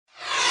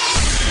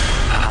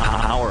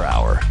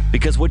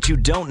Because what you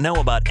don't know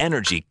about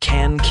energy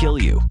can kill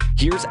you.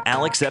 Here's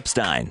Alex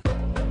Epstein.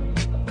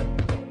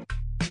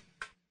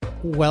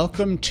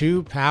 Welcome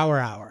to Power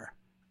Hour.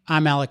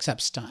 I'm Alex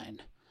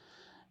Epstein.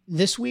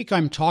 This week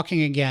I'm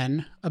talking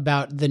again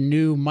about the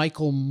new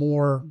Michael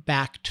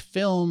Moore-backed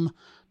film,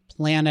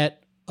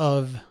 Planet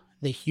of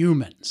the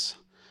Humans.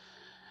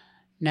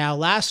 Now,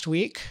 last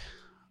week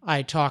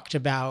I talked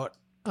about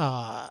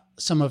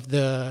some of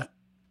the,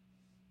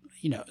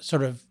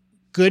 sort of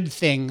good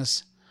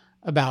things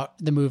about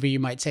the movie, you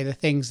might say, the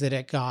things that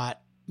it got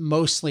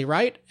mostly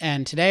right.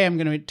 And today I'm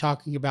going to be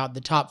talking about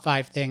the top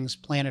 5 things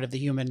Planet of the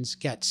Humans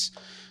gets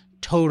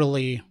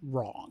totally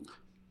wrong.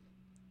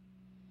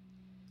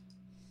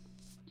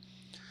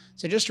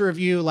 So just to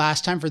review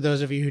last time, for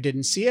those of you who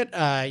didn't see it,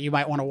 you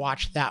might want to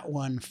watch that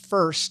one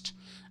first.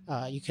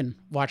 You can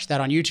watch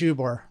that on YouTube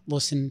or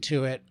listen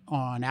to it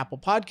on Apple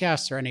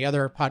Podcasts or any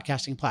other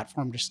podcasting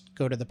platform. Just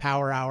go to the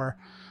Power Hour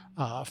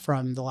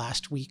from the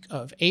last week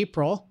of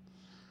April.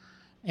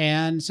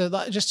 And so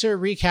just to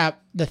recap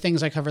the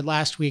things I covered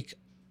last week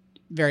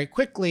very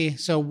quickly.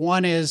 So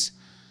one is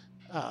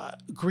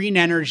green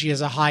energy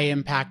is a high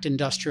impact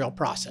industrial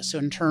process. So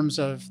in terms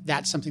of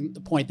that's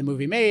the point the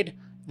movie made,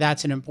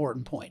 that's an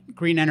important point.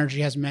 Green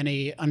energy has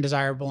many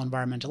undesirable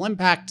environmental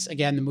impacts.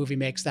 Again, the movie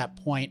makes that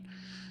point.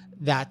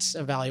 That's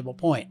a valuable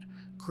point.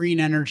 Green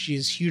energy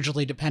is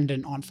hugely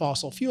dependent on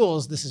fossil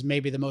fuels. This is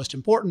maybe the most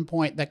important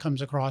point that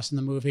comes across in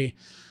the movie.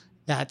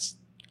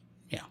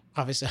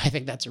 Obviously, I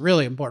think that's a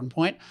really important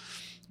point.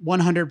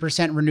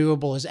 100%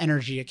 renewable is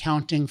energy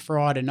accounting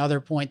fraud,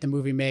 another point the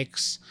movie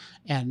makes,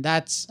 and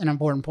that's an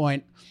important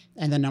point.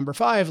 And then number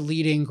 5,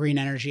 leading green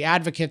energy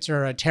advocates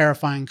are a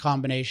terrifying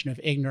combination of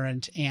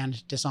ignorant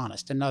and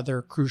dishonest,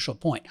 another crucial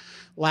point.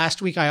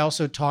 Last week, I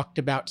also talked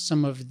about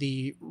some of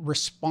the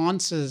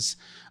responses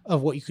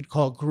of what you could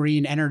call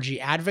green energy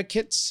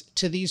advocates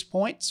to these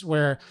points,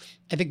 where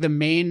I think the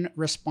main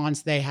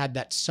response they had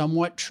that's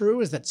somewhat true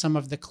is that some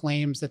of the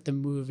claims that the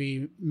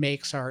movie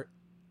makes are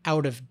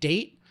out of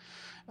date.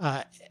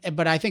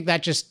 But I think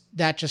that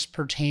just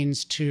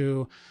pertains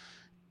to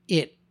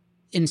it.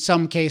 In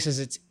some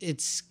cases,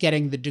 it's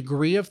getting the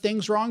degree of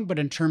things wrong, but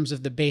in terms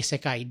of the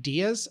basic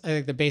ideas, I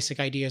think the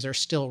basic ideas are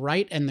still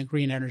right, and the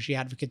green energy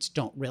advocates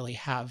don't really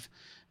have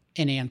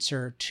an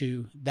answer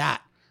to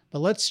that. But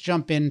let's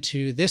jump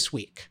into this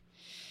week.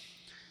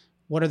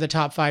 What are the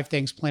top 5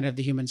 things Planet of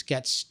the Humans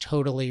gets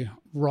totally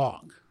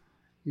wrong?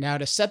 Now,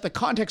 to set the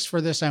context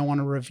for this, I want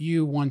to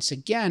review once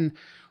again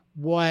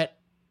what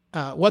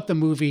the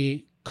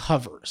movie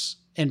covers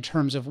in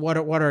terms of what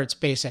are its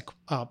basic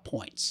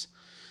points.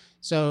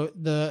 So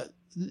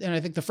and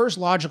I think the first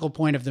logical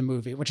point of the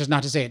movie, which is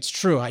not to say it's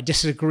true, I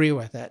disagree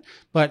with it,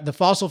 but the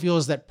fossil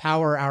fuels that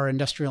power our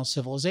industrial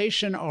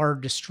civilization are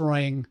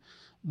destroying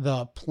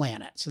the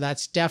planet. So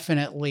that's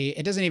definitely,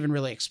 it doesn't even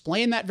really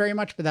explain that very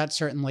much, but that's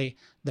certainly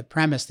the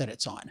premise that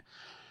it's on.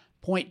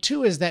 Point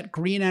 2 is that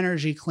green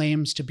energy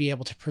claims to be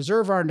able to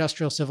preserve our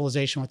industrial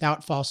civilization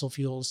without fossil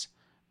fuels'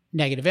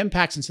 negative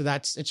impacts. And so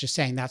it's just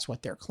saying that's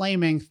what they're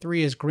claiming.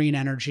 3 is green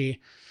energy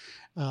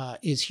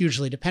is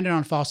hugely dependent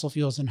on fossil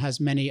fuels and has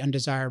many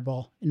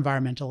undesirable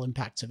environmental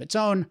impacts of its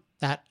own.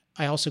 That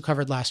I also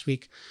covered last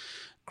week.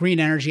 Green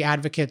energy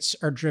advocates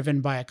are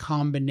driven by a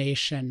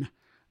combination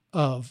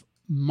of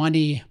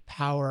money,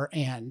 power,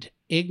 and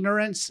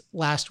ignorance.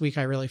 Last week,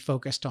 I really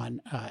focused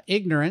on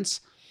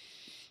ignorance.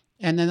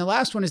 And then the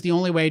last one is the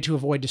only way to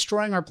avoid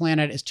destroying our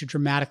planet is to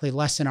dramatically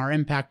lessen our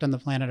impact on the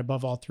planet,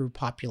 above all through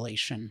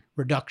population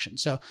reduction.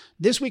 So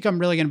this week, I'm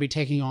really going to be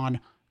taking on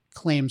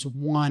claims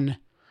 1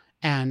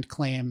 and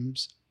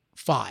claims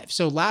 5.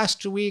 So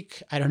last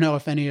week, I don't know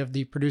if any of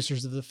the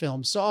producers of the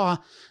film saw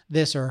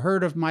this or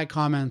heard of my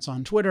comments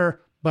on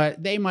Twitter,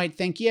 but they might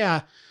think,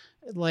 yeah,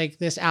 like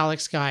this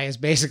Alex guy is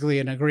basically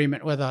in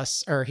agreement with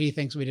us, or he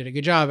thinks we did a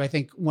good job. I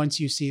think once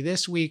you see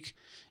this week,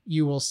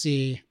 you will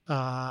see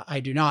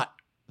I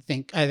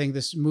think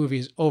this movie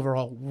is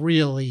overall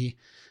really,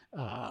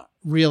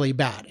 really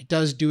bad. It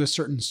does do a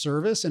certain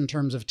service in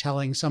terms of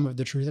telling some of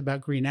the truth about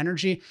green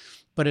energy,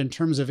 but in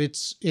terms of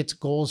its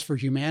goals for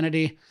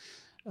humanity,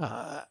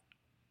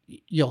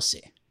 you'll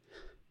see.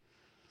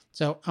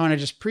 So I want to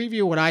just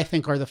preview what I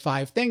think are the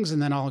 5 things,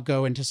 and then I'll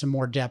go into some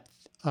more depth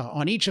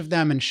on each of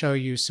them and show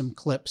you some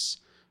clips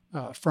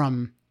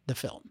from the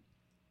film.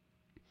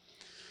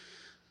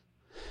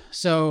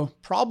 So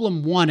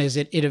problem 1 is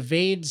it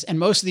evades, and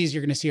most of these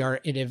you're going to see are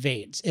it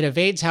evades. It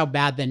evades how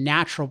bad the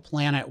natural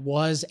planet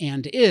was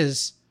and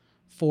is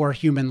for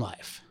human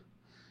life.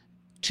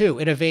 2,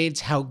 it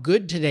evades how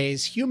good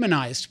today's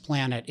humanized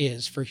planet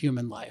is for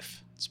human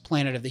life. It's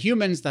Planet of the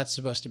Humans. That's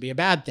supposed to be a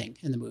bad thing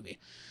in the movie.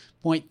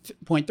 Point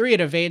 3,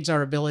 it evades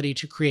our ability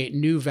to create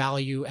new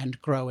value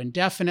and grow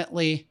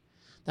indefinitely.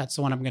 That's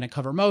the one I'm going to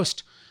cover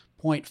most.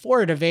 Point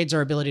 4, it evades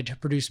our ability to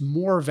produce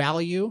more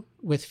value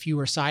with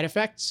fewer side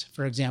effects.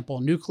 For example,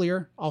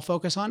 nuclear, I'll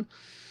focus on.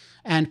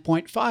 And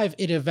point 5,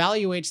 it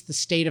evaluates the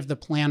state of the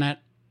planet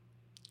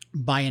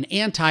by an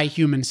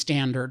anti-human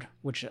standard,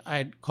 which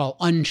I'd call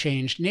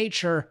unchanged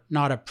nature,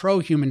 not a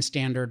pro-human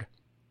standard,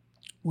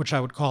 which I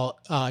would call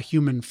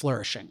human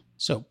flourishing.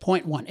 So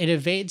point one, it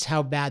evades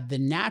how bad the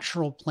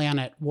natural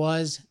planet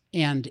was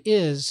and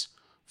is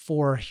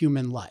for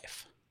human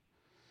life.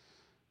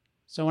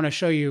 So I want to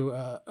show you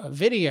a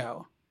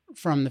video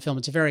from the film.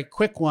 It's a very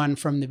quick one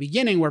from the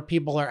beginning where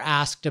people are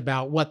asked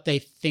about what they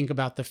think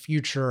about the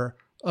future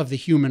of the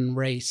human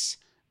race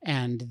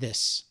and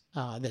this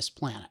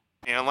planet.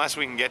 Unless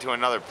we can get to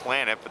another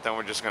planet, but then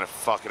we're just going to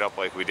fuck it up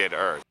like we did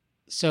Earth.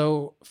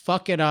 So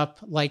fuck it up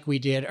like we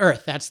did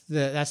Earth. That's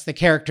the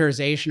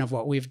characterization of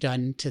what we've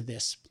done to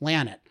this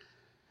planet.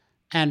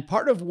 And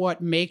part of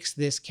what makes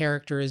this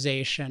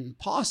characterization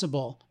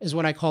possible is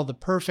what I call the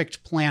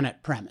perfect planet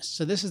premise.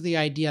 So this is the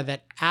idea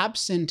that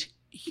absent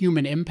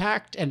human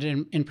impact, and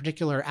in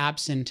particular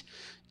absent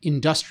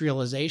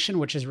industrialization,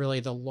 which is really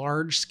the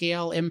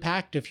large-scale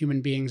impact of human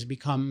beings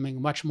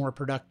becoming much more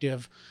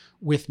productive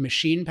with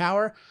machine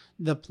power,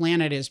 the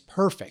planet is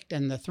perfect.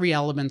 And the three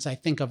elements I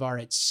think of are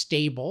it's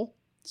stable,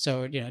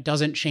 so it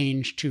doesn't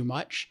change too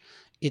much,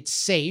 it's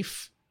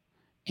safe,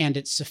 and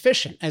it's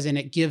sufficient, as in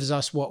it gives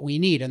us what we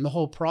need. And the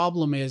whole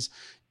problem is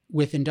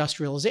with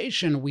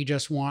industrialization, we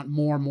just want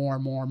more,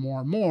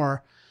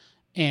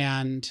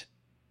 and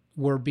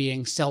we're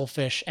being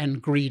selfish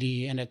and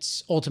greedy, and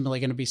it's ultimately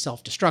going to be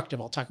self-destructive.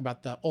 I'll talk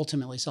about the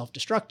ultimately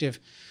self-destructive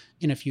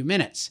in a few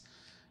minutes.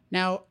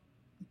 Now,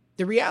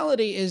 the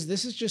reality is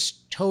this is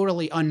just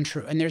totally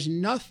untrue, and there's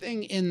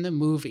nothing in the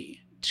movie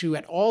to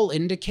at all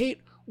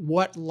indicate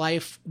what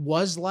life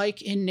was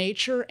like in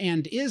nature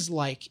and is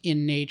like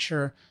in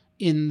nature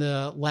in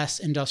the less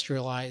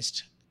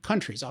industrialized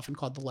countries, often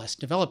called the less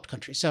developed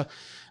countries. So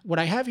what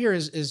I have here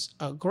is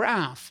a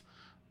graph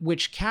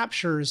which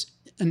captures,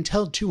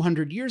 until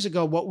 200 years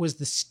ago, what was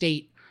the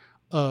state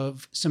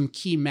of some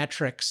key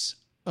metrics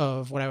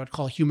of what I would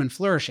call human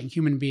flourishing,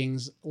 human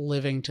beings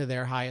living to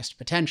their highest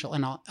potential.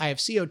 And I have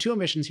CO2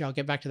 emissions here. I'll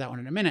get back to that one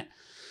in a minute.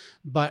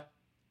 But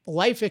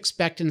life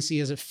expectancy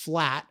is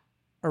flat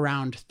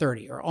around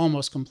 30, or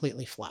almost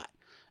completely flat.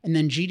 And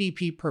then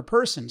GDP per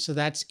person, so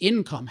that's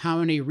income, how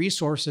many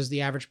resources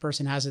the average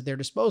person has at their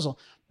disposal,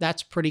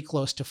 that's pretty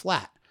close to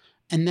flat.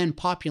 And then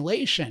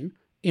population,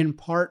 in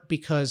part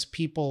because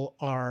people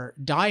are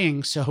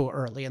dying so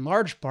early, in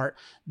large part,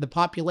 the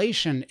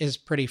population is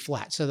pretty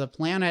flat. So the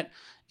planet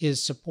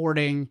is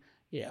supporting,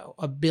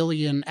 1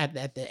 billion at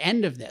the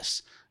end of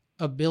this,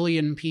 1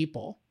 billion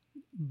people,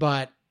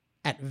 but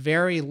at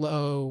very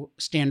low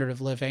standard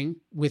of living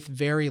with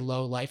very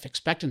low life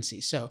expectancy.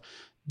 So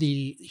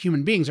the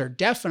human beings are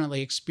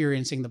definitely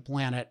experiencing the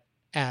planet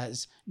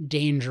as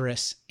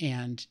dangerous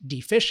and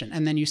deficient.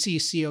 And then you see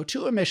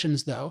CO2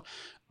 emissions, though,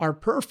 are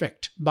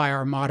perfect by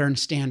our modern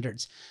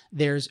standards.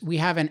 We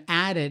haven't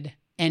added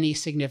any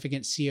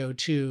significant CO2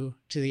 to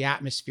the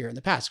atmosphere in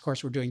the past. Of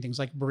course, we're doing things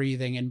like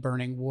breathing and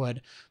burning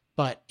wood,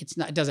 but it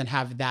doesn't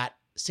have that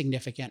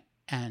significant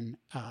an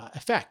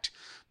effect.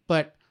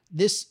 But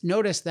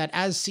notice that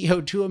as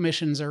CO2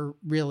 emissions are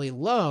really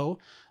low,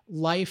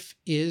 life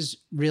is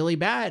really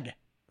bad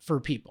for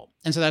people.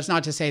 And so that's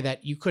not to say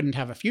that you couldn't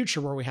have a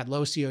future where we had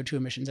low CO2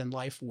 emissions and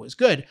life was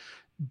good,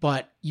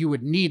 but you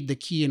would need the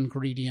key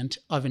ingredient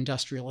of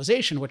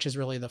industrialization, which is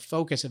really the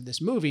focus of this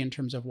movie in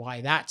terms of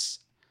why that's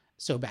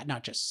so bad.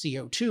 Not just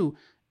CO2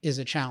 is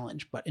a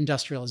challenge, but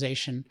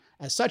industrialization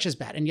as such is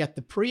bad. And yet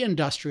the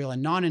pre-industrial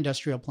and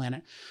non-industrial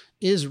planet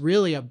is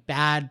really a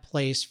bad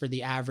place for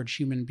the average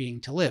human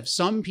being to live.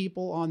 Some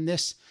people on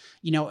this,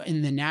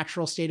 in the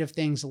natural state of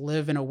things,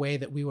 live in a way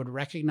that we would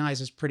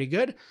recognize as pretty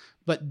good,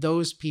 but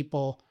those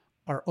people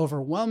are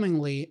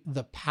overwhelmingly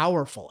the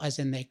powerful, as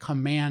in they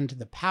command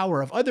the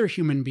power of other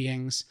human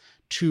beings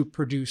to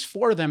produce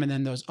for them, and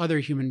then those other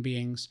human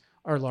beings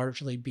are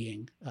largely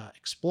being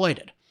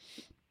exploited.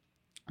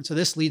 And so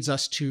this leads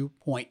us to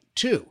point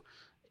two.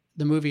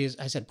 The movie is,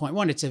 I said, point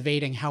one, it's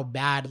evading how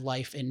bad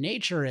life in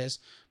nature is.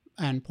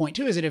 And point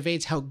two is it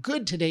evades how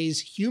good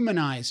today's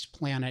humanized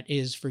planet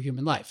is for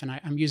human life. And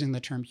I'm using the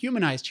term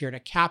humanized here to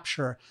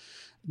capture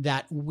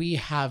that we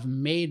have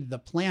made the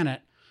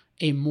planet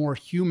a more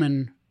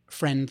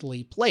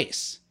human-friendly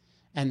place.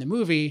 And the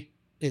movie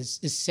is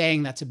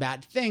saying that's a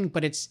bad thing,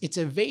 but it's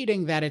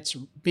evading that it's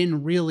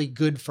been really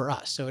good for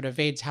us. So it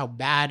evades how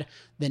bad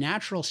the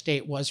natural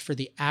state was for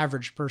the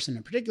average person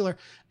in particular,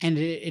 and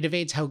it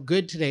evades how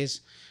good today's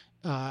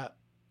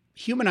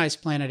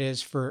humanized planet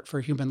is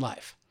for human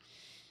life.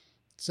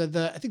 So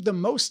I think the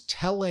most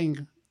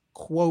telling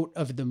quote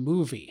of the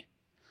movie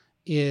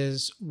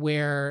is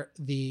where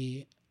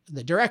the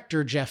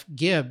director, Jeff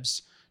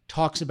Gibbs,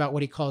 talks about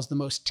what he calls the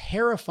most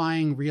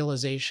terrifying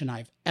realization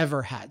I've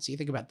ever had. So you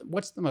think about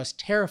what's the most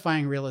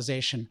terrifying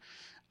realization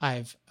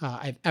I've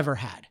ever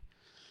had.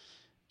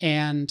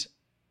 And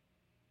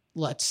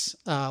let's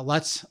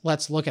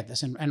look at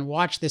this and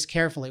watch this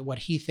carefully, what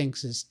he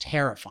thinks is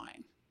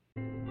terrifying.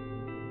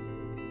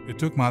 It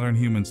took modern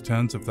humans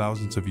tens of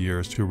thousands of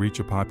years to reach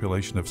a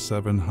population of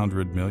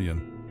 700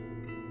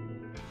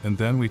 million. And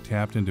then we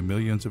tapped into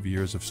millions of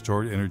years of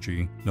stored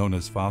energy known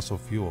as fossil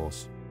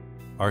fuels.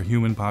 Our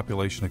human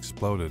population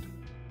exploded.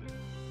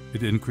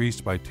 It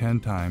increased by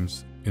 10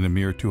 times in a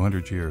mere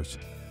 200 years.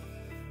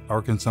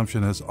 our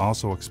consumption has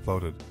also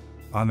exploded,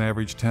 on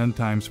average 10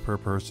 times per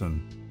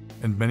person,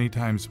 and many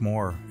times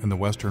more in the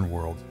Western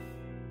world.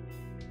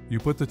 You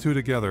put the two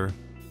together,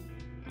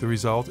 the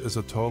result is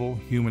a total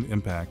human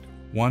impact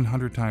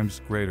 100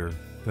 times greater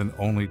than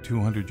only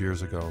 200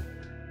 years ago.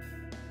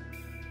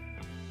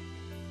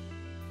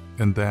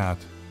 And that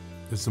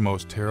is the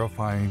most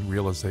terrifying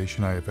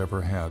realization I have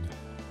ever had.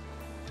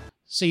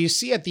 So you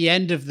see at the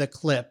end of the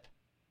clip,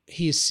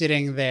 he's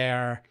sitting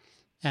there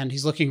and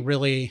he's looking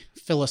really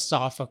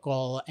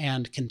philosophical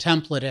and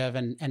contemplative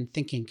and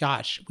thinking,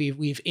 gosh,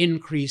 we've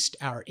increased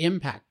our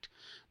impact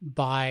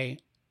by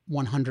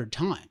 100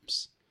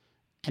 times.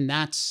 And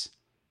that's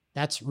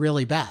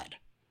really bad.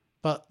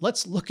 But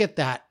let's look at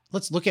that.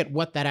 Let's look at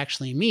what that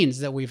actually means,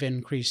 that we've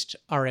increased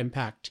our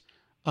impact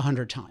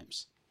 100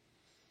 times.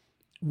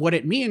 What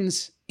it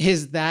means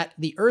is that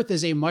the Earth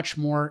is a much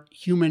more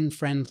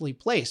human-friendly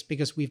place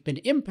because we've been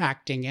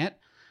impacting it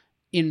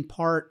in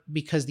part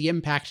because the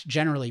impact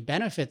generally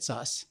benefits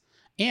us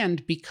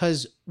and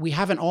because we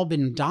haven't all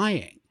been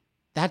dying.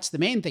 That's the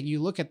main thing. You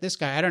look at this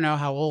guy, I don't know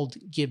how old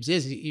Gibbs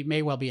is. He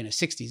may well be in his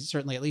 60s,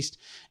 certainly at least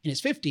in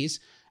his 50s.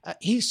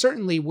 He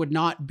certainly would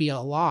not be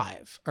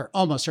alive, or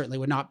almost certainly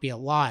would not be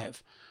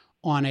alive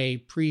on a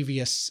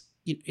previous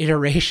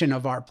iteration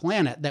of our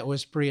planet that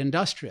was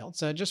pre-industrial.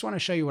 So I just want to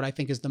show you what I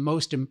think is the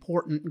most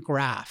important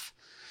graph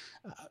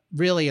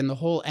really in the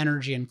whole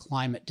energy and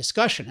climate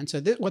discussion. And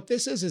so what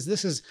this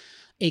is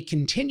a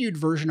continued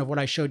version of what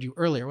I showed you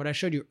earlier. What I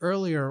showed you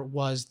earlier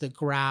was the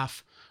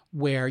graph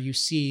where you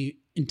see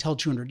until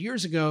 200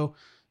 years ago,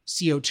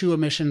 CO2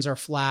 emissions are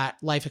flat,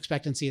 life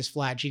expectancy is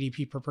flat,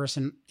 GDP per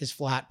person is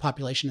flat,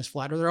 population is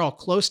flat, or they're all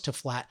close to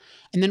flat.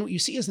 And then what you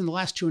see is in the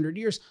last 200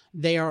 years,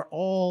 they are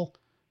all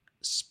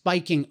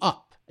spiking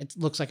up. It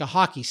looks like a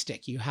hockey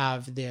stick. You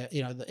have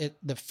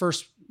the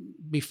first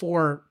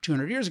before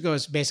 200 years ago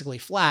is basically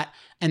flat,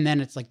 and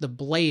then it's like the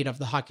blade of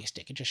the hockey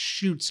stick. It just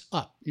shoots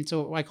up. And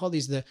so I call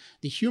these the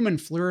human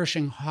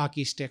flourishing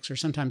hockey sticks, or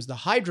sometimes the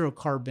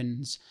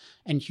hydrocarbons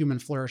and human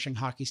flourishing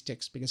hockey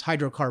sticks, because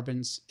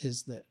hydrocarbons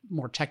is the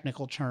more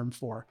technical term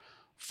for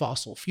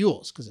fossil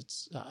fuels, because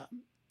it's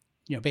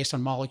based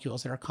on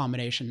molecules that are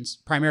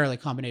primarily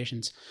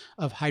combinations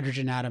of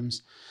hydrogen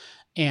atoms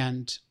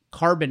and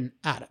carbon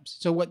atoms.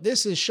 So what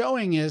this is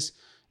showing is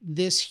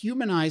this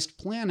humanized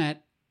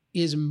planet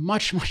is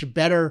much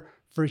better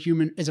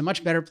is a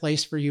much better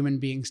place for human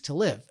beings to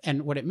live.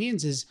 And what it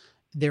means is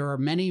there are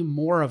many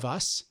more of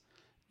us.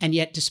 And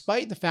yet,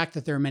 despite the fact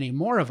that there are many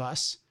more of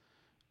us,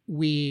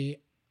 we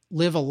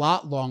live a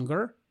lot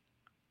longer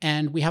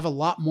and we have a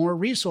lot more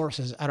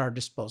resources at our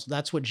disposal.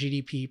 That's what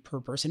GDP per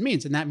person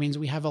means. And that means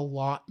we have a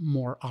lot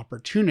more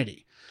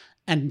opportunity.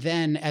 And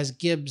then, as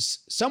Gibbs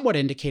somewhat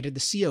indicated, the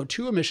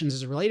CO2 emissions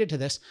is related to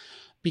this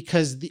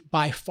because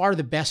by far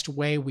the best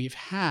way we've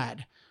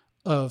had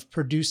of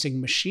producing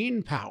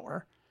machine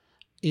power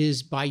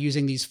is by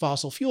using these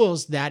fossil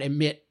fuels that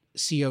emit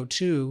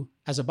CO2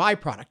 as a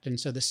byproduct. And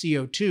so the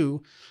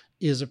CO2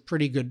 is a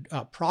pretty good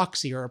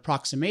proxy or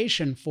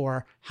approximation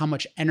for how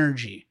much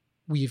energy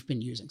we've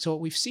been using. So what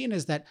we've seen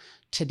is that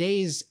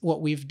what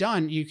we've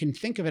done, you can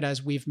think of it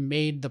as we've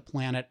made the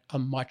planet a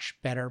much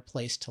better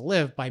place to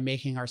live by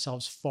making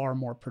ourselves far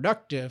more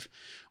productive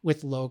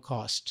with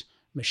low-cost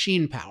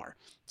machine power.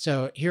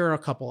 So here are a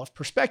couple of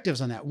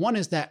perspectives on that. One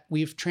is that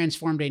we've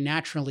transformed a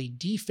naturally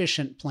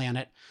deficient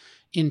planet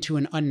into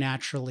an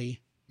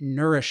unnaturally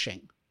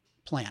nourishing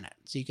planet.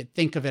 So you could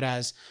think of it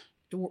as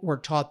we're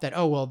taught that,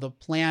 the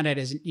planet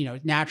is,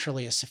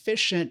 naturally is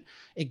sufficient.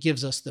 It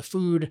gives us the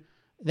food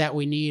that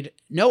we need.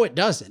 No, it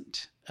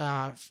doesn't.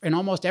 In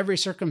almost every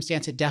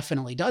circumstance, it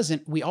definitely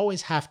doesn't. We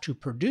always have to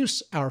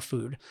produce our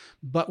food,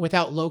 but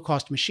without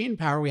low-cost machine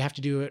power, we have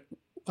to do it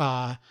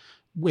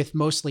with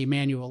mostly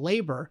manual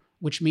labor,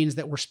 which means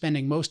that we're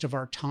spending most of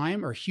our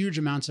time or huge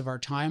amounts of our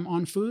time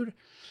on food,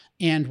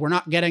 and we're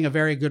not getting a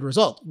very good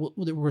result.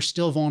 We're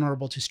still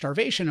vulnerable to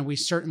starvation, and we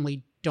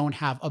certainly don't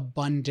have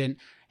abundant,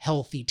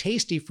 healthy,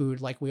 tasty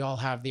food like we all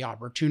have the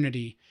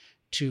opportunity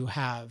to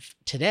have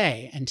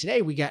today. And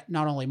today we get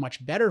not only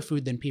much better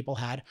food than people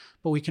had,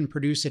 but we can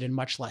produce it in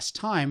much less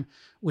time,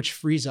 which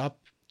frees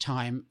up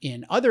time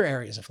in other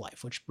areas of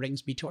life, which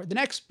brings me toward the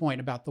next point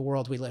about the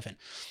world we live in.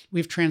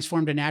 We've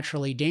transformed a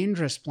naturally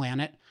dangerous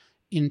planet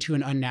into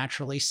an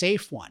unnaturally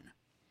safe one.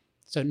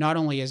 So not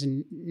only is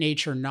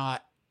nature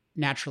not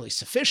naturally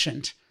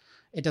sufficient,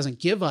 it doesn't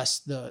give us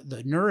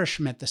the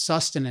nourishment, the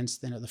sustenance,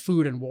 the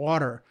food and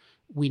water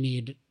we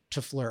need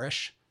to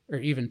flourish or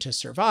even to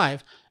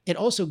survive. It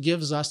also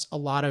gives us a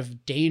lot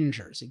of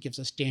dangers. It gives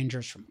us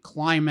dangers from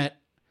climate,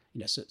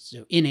 so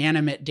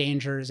inanimate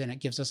dangers, and it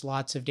gives us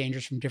lots of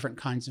dangers from different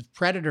kinds of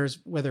predators,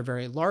 whether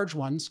very large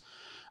ones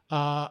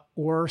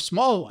or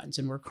small ones.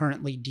 And we're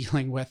currently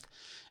dealing with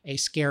a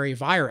scary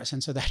virus.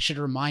 And so that should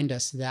remind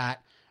us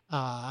that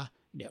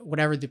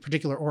whatever the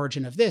particular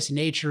origin of this,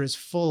 nature is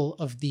full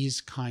of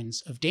these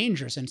kinds of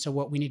dangers. And so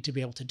what we need to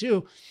be able to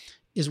do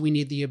is we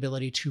need the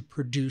ability to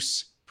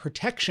produce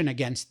protection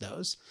against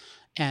those.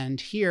 And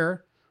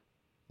here,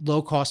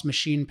 low-cost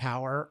machine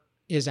power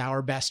is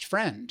our best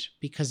friend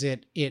because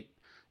it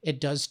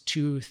does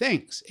two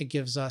things. It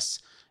gives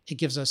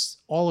us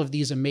all of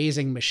these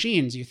amazing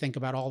machines. You think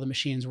about all the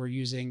machines we're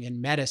using in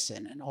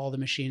medicine and all the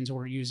machines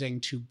we're using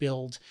to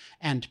build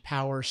and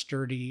power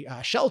sturdy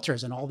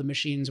shelters and all the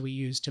machines we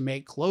use to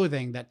make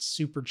clothing that's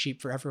super cheap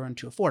for everyone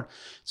to afford.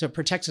 So it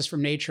protects us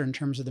from nature in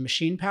terms of the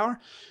machine power,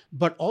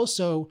 but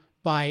also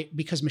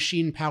because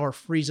machine power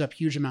frees up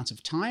huge amounts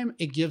of time,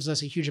 it gives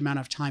us a huge amount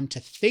of time to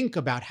think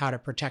about how to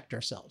protect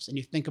ourselves. And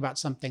you think about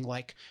something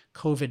like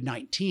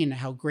COVID-19,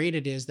 how great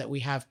it is that we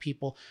have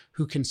people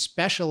who can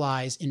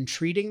specialize in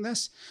treating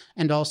this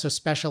and also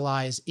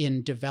specialize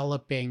in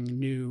developing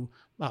new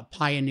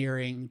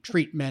pioneering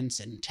treatments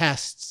and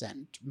tests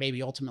and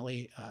maybe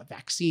ultimately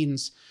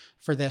vaccines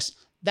for this.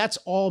 That's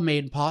all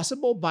made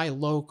possible by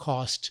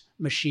low-cost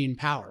machine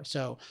power.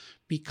 So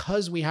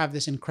because we have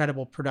this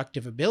incredible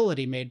productive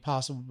ability made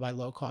possible by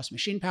low-cost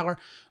machine power,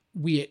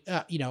 we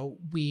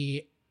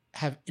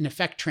have in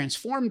effect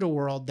transformed a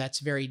world that's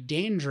very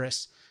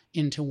dangerous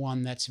into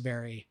one that's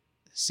very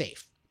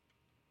safe.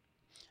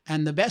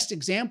 And the best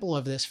example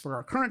of this for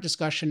our current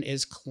discussion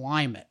is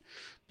climate,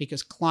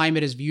 because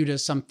climate is viewed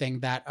as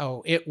something that,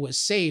 it was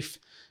safe,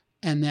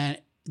 and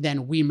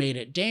then we made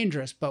it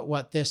dangerous. But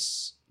what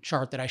this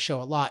chart that I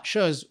show a lot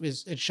shows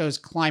is it shows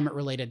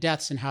climate-related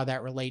deaths and how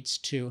that relates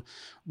to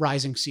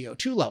rising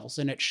CO2 levels.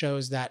 And it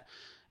shows that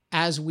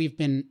as we've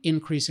been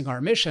increasing our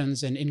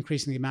emissions and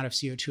increasing the amount of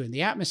CO2 in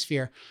the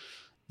atmosphere,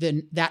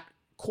 then that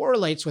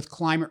correlates with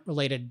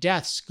climate-related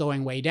deaths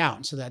going way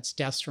down. So that's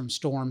deaths from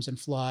storms and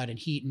flood and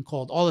heat and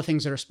cold, all the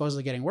things that are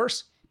supposedly getting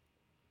worse.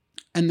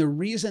 And the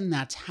reason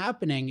that's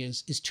happening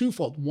is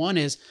twofold. One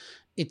is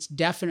it's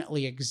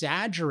definitely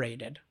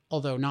exaggerated,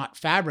 although not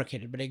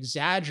fabricated, but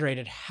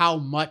exaggerated how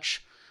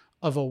much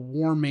of a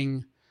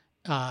warming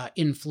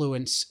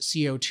influence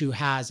CO2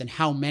 has and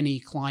how many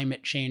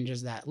climate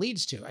changes that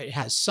leads to. It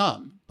has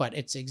some, but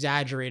it's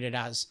exaggerated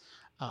as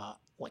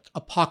like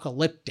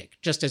apocalyptic,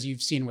 just as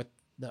you've seen with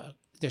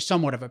there's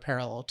somewhat of a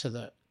parallel to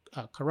the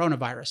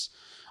coronavirus,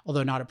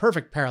 although not a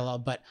perfect parallel,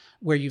 but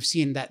where you've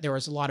seen that there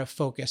was a lot of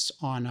focus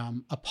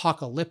on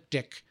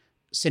apocalyptic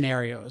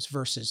scenarios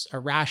versus a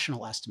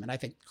rational estimate. I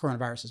think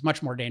coronavirus is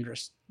much more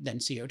dangerous than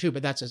CO2,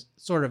 but that's a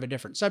sort of a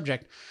different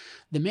subject.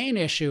 The main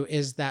issue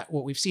is that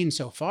what we've seen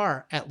so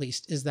far, at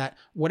least, is that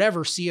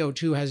whatever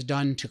CO2 has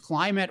done to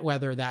climate,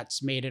 whether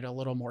that's made it a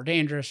little more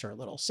dangerous or a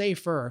little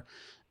safer, or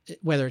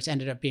whether it's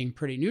ended up being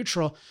pretty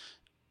neutral,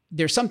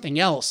 there's something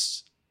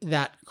else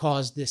that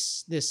caused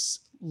this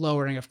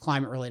lowering of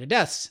climate-related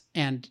deaths.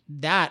 And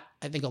that,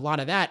 I think a lot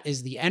of that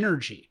is the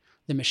energy,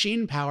 the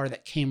machine power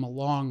that came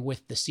along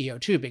with the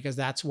CO2, because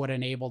that's what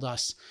enabled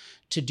us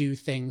to do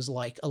things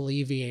like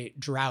alleviate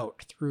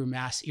drought through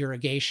mass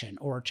irrigation,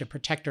 or to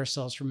protect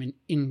ourselves from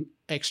in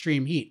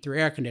extreme heat through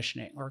air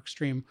conditioning, or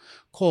extreme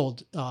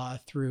cold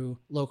through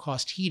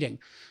low-cost heating.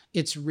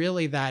 It's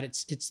really that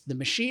it's the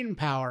machine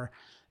power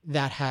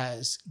that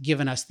has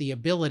given us the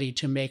ability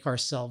to make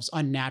ourselves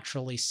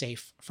unnaturally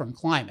safe from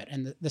climate.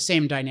 And the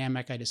same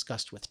dynamic I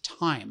discussed with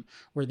time,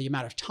 where the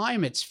amount of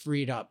time it's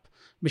freed up,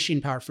 machine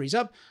power frees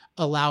up,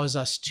 allows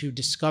us to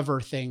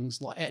discover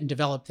things and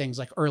develop things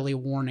like early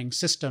warning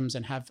systems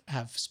and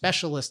have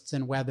specialists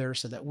in weather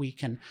so that we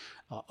can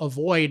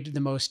avoid the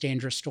most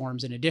dangerous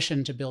storms in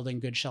addition to building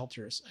good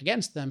shelters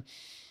against them.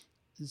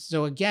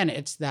 So again,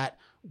 it's that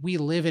we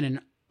live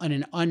in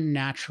an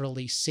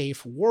unnaturally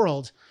safe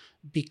world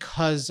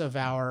because of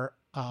our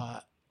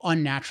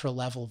unnatural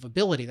level of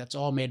ability. That's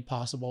all made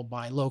possible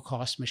by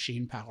low-cost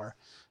machine power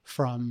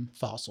from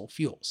fossil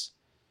fuels.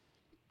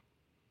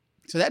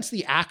 So that's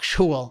the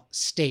actual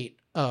state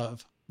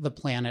of the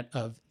planet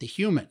of the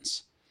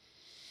humans.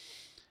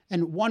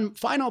 And one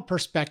final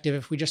perspective,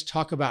 if we just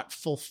talk about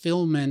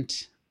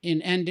fulfillment,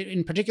 and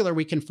in particular,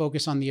 we can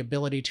focus on the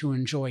ability to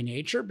enjoy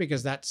nature,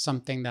 because that's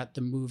something that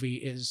the movie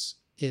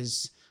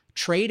is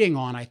trading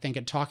on, I think,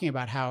 and talking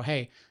about how,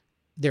 hey,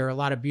 there are a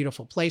lot of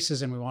beautiful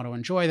places and we want to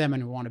enjoy them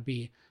and we want to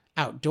be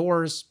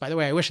outdoors. By the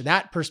way, I wish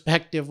that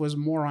perspective was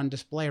more on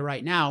display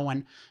right now,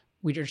 when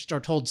we just are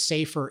told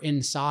safer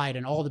inside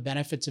and all the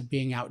benefits of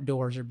being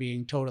outdoors are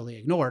being totally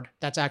ignored.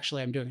 That's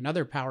actually, I'm doing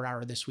another Power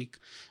Hour this week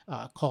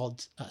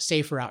called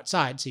Safer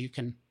Outside, so you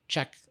can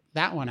check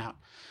that one out.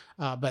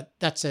 But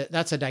that's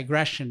a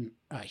digression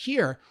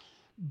here.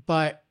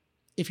 But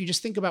if you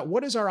just think about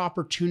what is our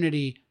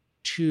opportunity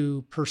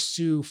to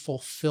pursue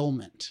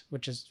fulfillment,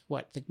 which is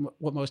what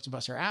most of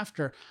us are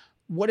after,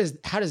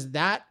 how does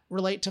that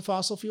relate to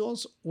fossil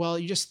fuels? Well,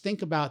 you just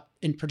think about,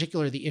 in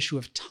particular, the issue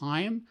of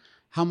time,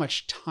 how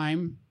much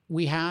time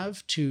we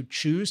have to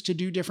choose to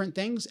do different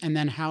things, and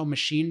then how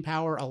machine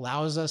power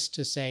allows us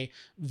to, say,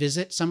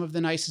 visit some of the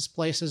nicest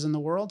places in the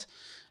world.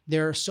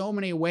 There are so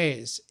many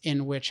ways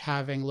in which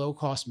having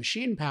low-cost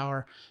machine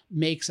power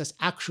makes us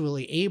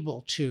actually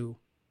able to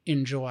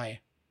enjoy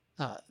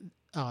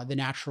the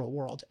natural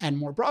world, and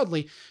more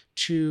broadly,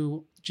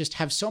 to just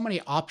have so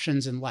many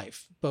options in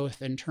life,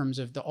 both in terms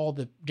of all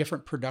the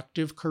different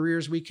productive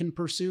careers we can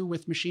pursue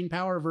with machine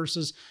power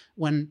versus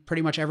when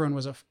pretty much everyone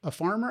was a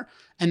farmer.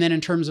 And then in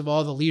terms of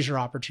all the leisure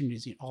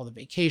opportunities, all the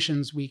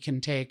vacations we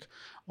can take,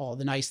 all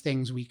the nice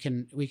things we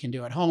can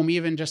do at home,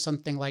 even just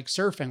something like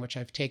surfing, which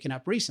I've taken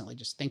up recently.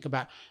 Just think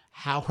about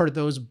how are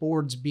those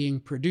boards being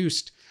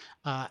produced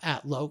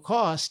at low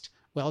cost?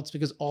 Well, it's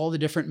because all the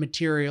different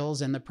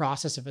materials and the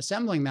process of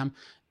assembling them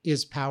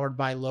is powered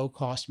by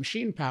low-cost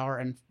machine power,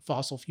 and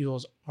fossil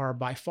fuels are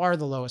by far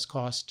the lowest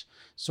cost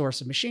source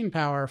of machine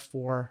power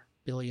for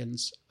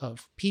billions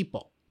of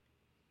people.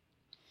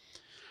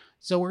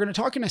 So we're going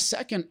to talk in a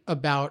second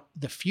about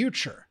the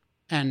future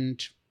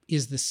and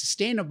is this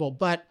sustainable?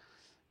 But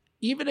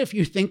even if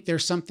you think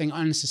there's something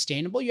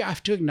unsustainable, you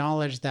have to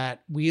acknowledge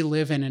that we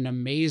live in an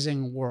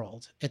amazing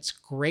world. It's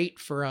great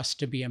for us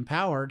to be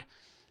empowered.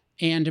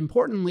 And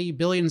importantly,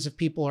 billions of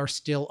people are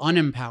still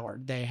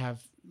unempowered. They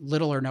have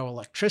little or no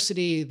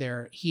electricity.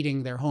 They're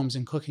heating their homes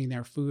and cooking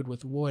their food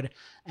with wood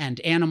and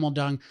animal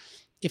dung.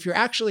 If you're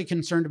actually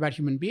concerned about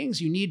human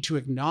beings, you need to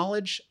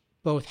acknowledge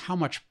both how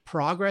much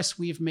progress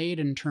we've made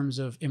in terms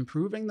of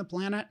improving the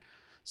planet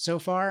so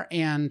far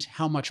and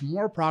how much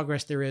more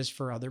progress there is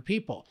for other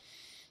people.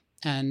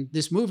 And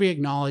this movie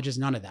acknowledges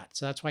none of that.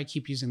 So that's why I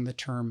keep using the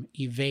term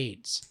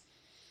evades.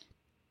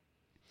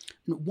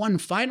 One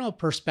final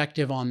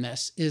perspective on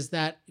this is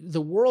that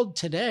the world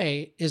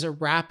today is a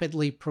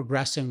rapidly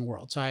progressing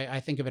world. So I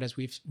think of it as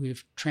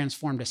we've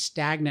transformed a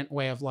stagnant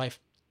way of life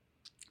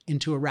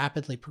into a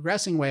rapidly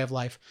progressing way of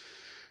life.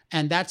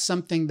 And that's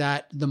something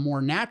that the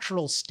more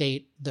natural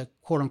state, the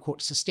quote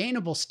unquote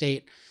sustainable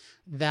state,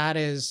 that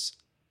is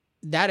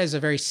a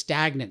very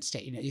stagnant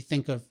state. You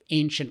think of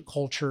ancient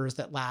cultures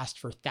that last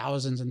for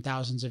thousands and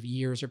thousands of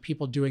years, or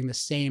people doing the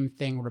same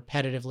thing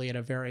repetitively at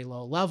a very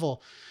low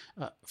level.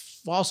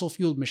 Fossil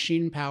fueled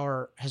machine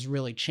power has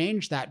really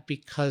changed that,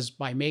 because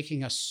by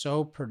making us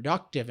so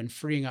productive and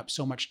freeing up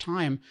so much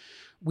time,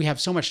 we have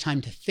so much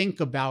time to think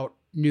about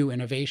new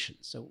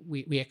innovations. So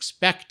we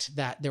expect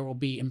that there will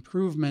be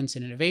improvements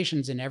and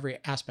innovations in every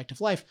aspect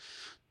of life,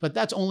 but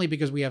that's only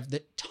because we have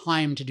the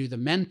time to do the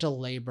mental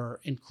labor,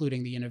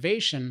 including the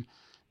innovation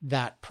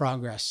that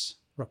progress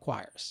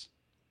requires.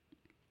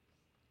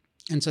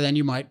 And so then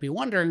you might be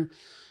wondering,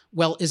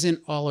 well,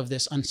 isn't all of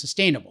this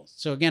unsustainable?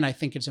 So again, I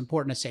think it's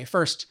important to say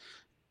first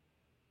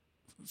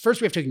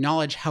we have to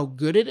acknowledge how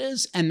good it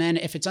is. And then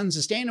if it's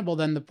unsustainable,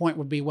 then the point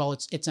would be, well,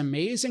 it's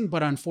amazing,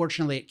 but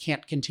unfortunately it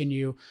can't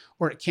continue,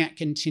 or it can't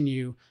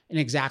continue in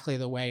exactly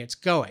the way it's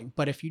going.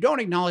 But if you don't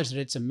acknowledge that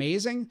it's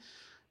amazing,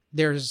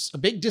 there's a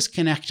big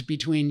disconnect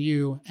between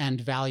you and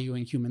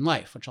valuing human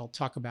life, which I'll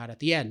talk about at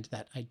the end,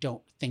 that I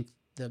don't think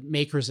the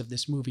makers of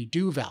this movie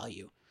do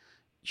value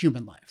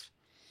human life.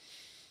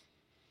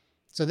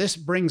 So this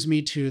brings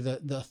me to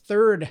the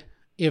third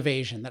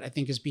evasion that I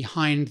think is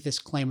behind this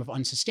claim of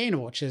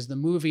unsustainable, which is the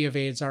movie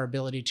evades our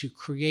ability to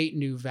create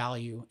new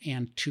value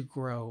and to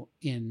grow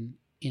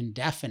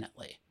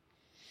indefinitely.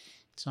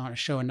 So I want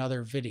to show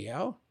another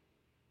video.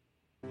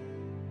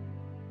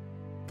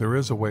 There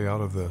is a way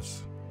out of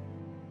this.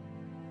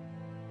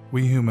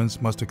 We humans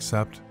must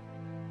accept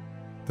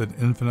that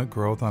infinite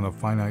growth on a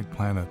finite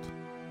planet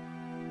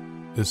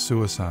is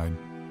suicide.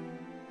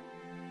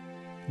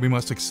 We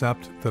must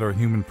accept that our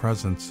human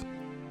presence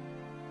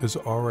is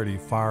already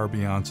far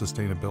beyond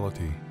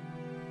sustainability,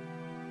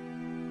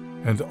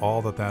 and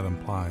all that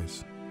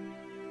implies.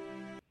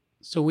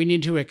 So we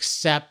need to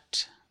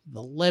accept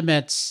the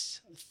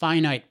limits,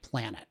 finite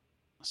planet.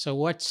 So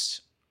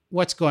what's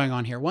going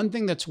on here? One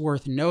thing that's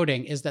worth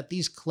noting is that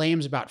these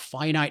claims about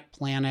finite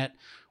planet,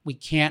 we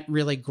can't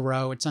really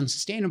grow, it's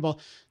unsustainable,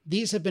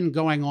 these have been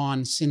going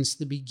on since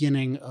the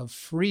beginning of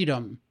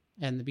freedom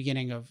and the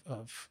beginning of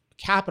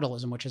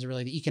capitalism, which is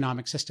really the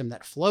economic system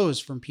that flows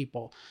from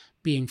people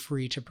being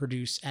free to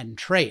produce and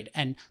trade.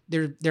 And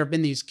there have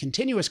been these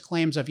continuous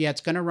claims of,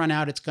 it's going to run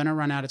out, it's going to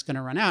run out, it's going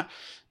to run out.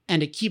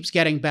 And it keeps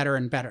getting better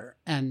and better.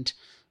 And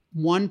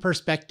one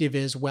perspective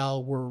is,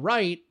 well, we're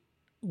right,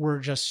 we're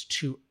just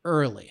too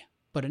early.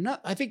 But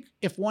I think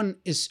if one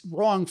is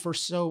wrong for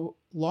so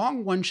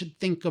long, one should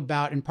think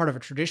about, and part of a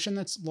tradition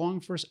that's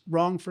wrong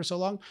for so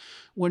long,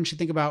 one should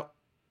think about,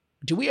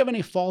 do we have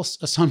any false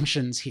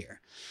assumptions here?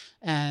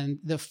 And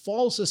the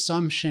false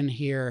assumption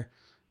here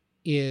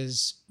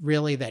is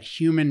really that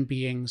human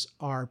beings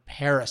are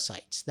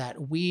parasites,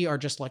 that we are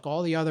just like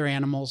all the other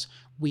animals.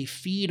 We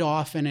feed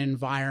off an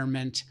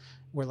environment.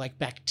 We're like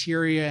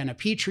bacteria in a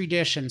petri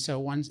dish. And so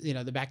once,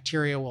 the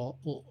bacteria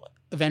will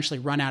eventually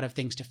run out of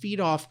things to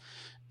feed off,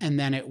 and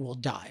then it will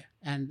die.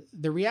 And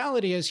the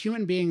reality is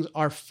human beings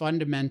are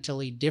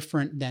fundamentally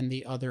different than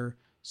the other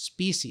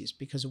species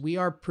because we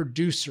are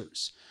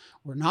producers.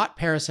 We're not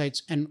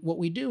parasites. And what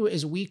we do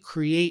is we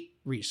create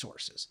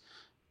resources.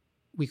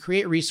 We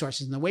create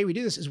resources. And the way we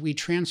do this is we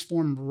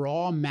transform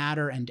raw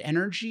matter and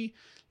energy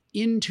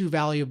into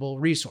valuable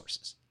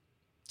resources.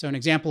 So an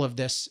example of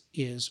this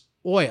is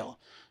oil.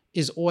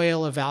 is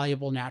oil a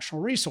valuable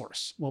natural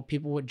resource? Well,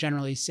 people would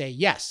generally say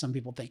yes. Some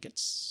people think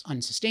it's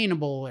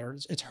unsustainable or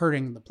it's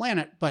hurting the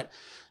planet, but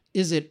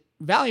is it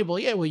valuable?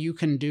 Yeah, well, you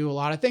can do a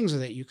lot of things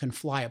with it. You can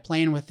fly a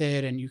plane with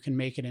it, and you can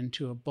make it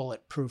into a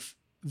bulletproof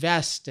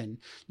vest, and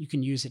you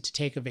can use it to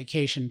take a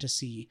vacation to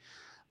see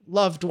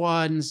loved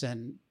ones,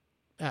 and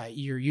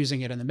you're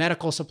using it in the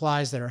medical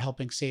supplies that are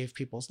helping save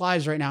people's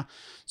lives right now.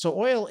 So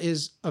oil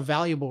is a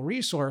valuable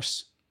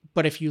resource,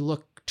 but if you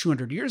look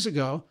 200 years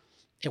ago,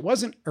 it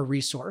wasn't a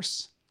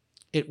resource.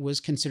 It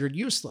was considered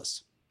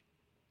useless.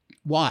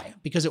 Why?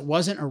 Because it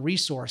wasn't a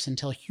resource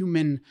until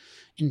human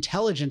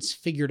intelligence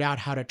figured out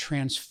how to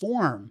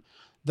transform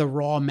the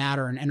raw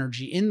matter and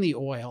energy in the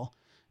oil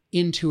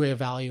into a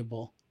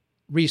valuable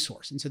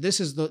resource. And so this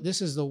is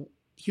the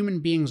human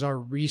beings are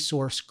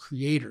resource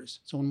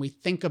creators. So when we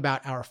think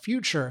about our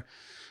future,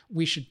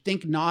 we should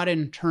think not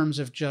in terms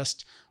of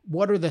just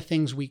what are the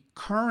things we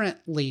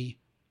currently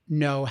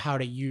know how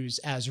to use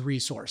as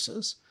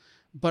resources,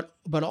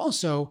 but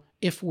also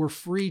if we're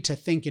free to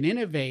think and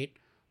innovate,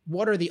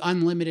 what are the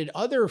unlimited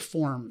other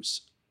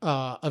forms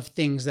of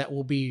things that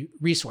will be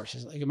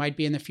resources? Like it might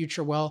be in the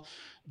future, well,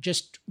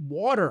 just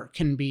water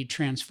can be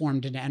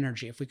transformed into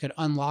energy. If we could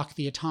unlock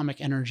the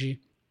atomic energy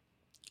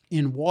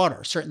in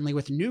water, certainly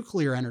with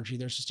nuclear energy,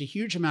 there's just a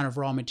huge amount of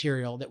raw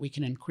material that we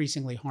can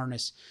increasingly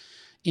harness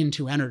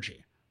into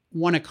energy.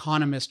 One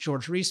economist,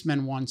 George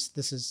Reisman, once,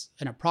 this is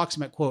an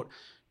approximate quote,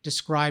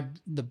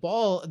 described the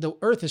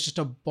Earth is just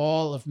a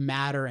ball of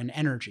matter and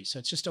energy. So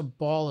it's just a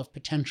ball of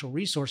potential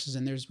resources,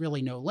 and there's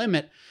really no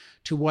limit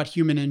to what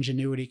human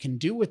ingenuity can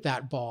do with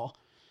that ball.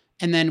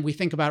 And then we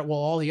think about, well,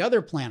 all the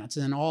other planets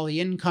and then all the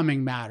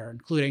incoming matter,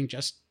 including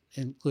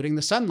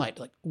the sunlight,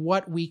 like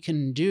what we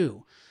can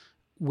do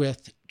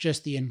with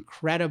just the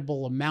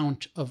incredible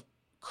amount of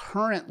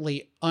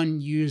currently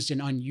unused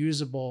and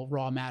unusable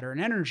raw matter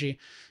and energy.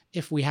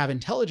 If we have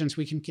intelligence,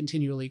 we can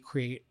continually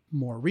create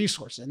more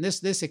resources. And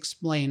this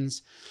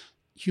explains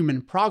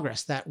human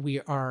progress, that we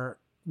are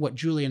what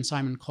Julian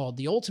Simon called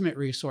the ultimate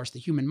resource. The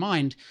human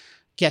mind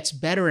gets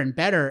better and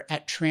better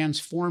at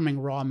transforming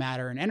raw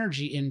matter and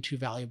energy into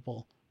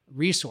valuable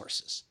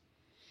resources.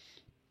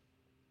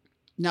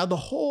 Now, the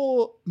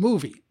whole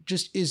movie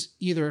just is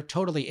either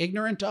totally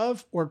ignorant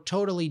of or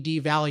totally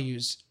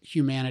devalues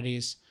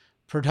humanity's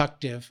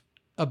productive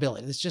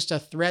ability. It's just a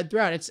thread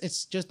throughout.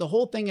 It's just the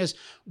whole thing is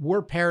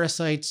we're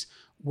parasites.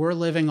 We're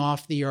living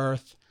off the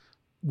earth.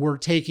 We're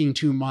taking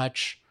too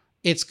much.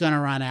 It's going to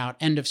run out.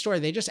 End of story.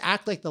 They just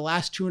act like the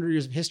last 200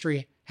 years of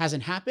history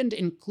hasn't happened,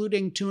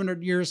 including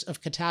 200 years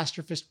of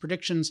catastrophist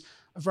predictions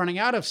of running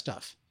out of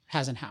stuff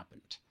hasn't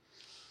happened.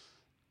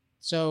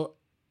 So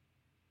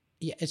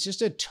yeah, it's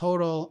just a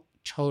total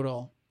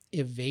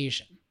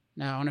evasion.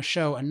 Now I want to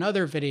show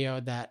another video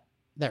that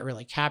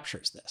really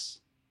captures this.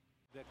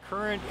 The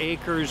current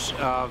acres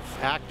of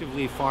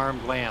actively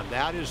farmed land,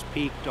 that is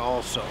peaked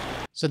also.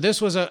 So this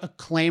was a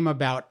claim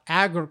about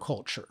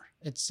agriculture.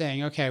 It's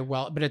saying, okay,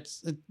 well, but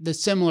it's the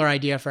similar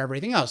idea for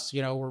everything else.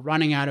 You know, we're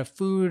running out of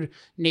food.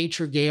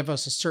 Nature gave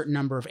us a certain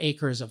number of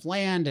acres of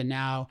land, and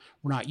now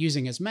we're not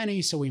using as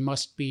many, so we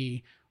must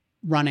be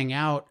running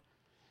out.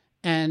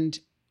 And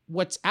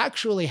what's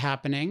actually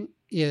happening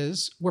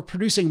is we're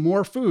producing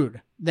more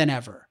food than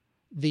ever.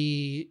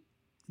 The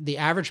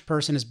average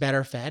person is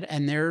better fed,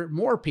 and there are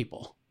more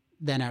people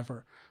than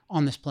ever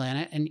on this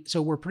planet. And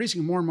so we're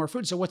producing more and more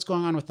food. So what's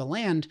going on with the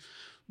land?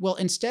 Well,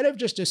 instead of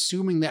just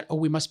assuming that,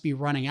 we must be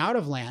running out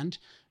of land,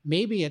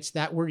 maybe it's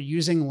that we're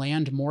using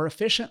land more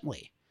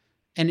efficiently.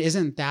 And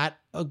isn't that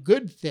a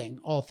good thing,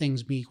 all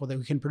things being equal, that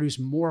we can produce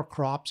more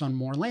crops on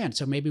more land?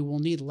 So maybe we'll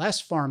need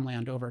less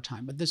farmland over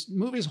time. But this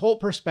movie's whole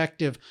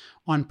perspective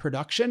on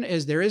production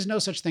is there is no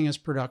such thing as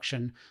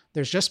production.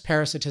 There's just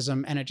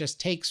parasitism, and it just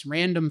takes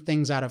random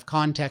things out of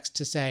context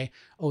to say,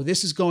 oh,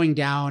 this is going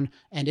down,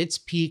 and it's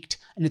peaked,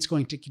 and it's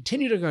going to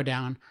continue to go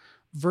down,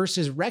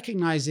 versus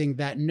recognizing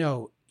that,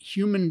 no,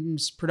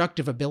 humans'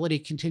 productive ability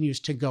continues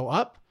to go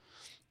up.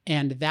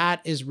 And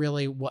that is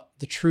really what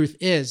the truth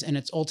is. And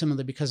it's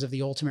ultimately because of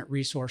the ultimate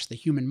resource, the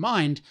human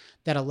mind,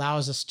 that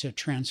allows us to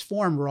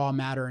transform raw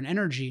matter and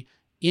energy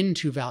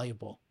into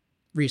valuable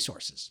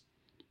resources.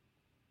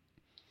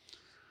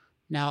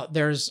 Now,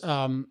 there's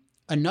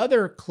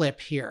another clip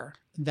here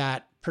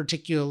that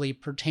particularly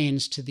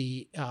pertains to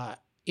the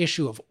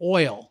issue of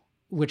oil,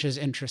 which is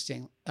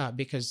interesting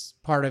because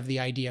part of the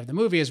idea of the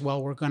movie is,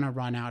 well, we're going to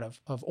run out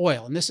of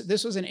oil. And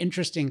this was an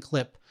interesting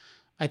clip,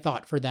 I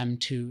thought, for them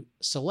to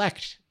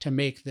select to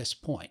make this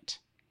point.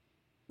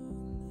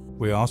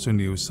 We also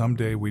knew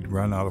someday we'd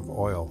run out of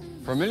oil.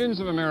 For millions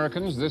of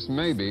Americans, this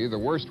may be the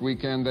worst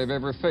weekend they've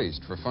ever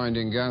faced for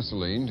finding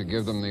gasoline to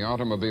give them the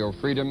automobile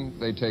freedom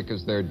they take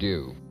as their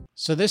due.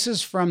 So this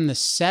is from the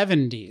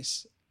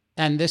 70s,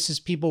 and this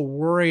is people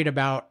worried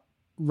about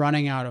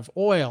running out of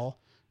oil,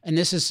 and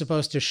this is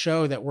supposed to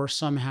show that we're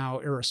somehow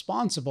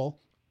irresponsible.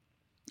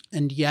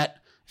 And yet,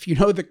 if you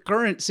know the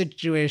current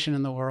situation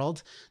in the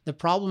world, the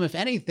problem, if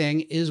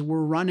anything, is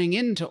we're running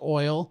into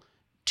oil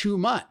too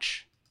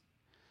much.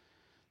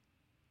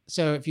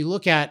 So if you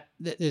look at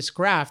this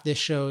graph, this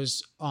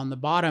shows on the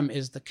bottom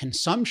is the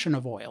consumption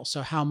of oil,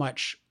 so how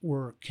much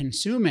we're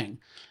consuming.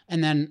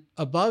 And then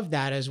above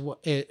that is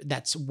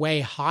that's way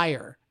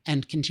higher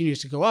and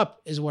continues to go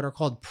up is what are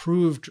called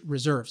proved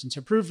reserves. And so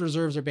proved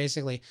reserves are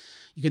basically,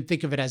 you can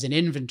think of it as an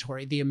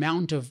inventory, the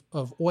amount of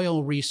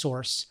oil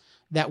resource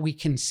that we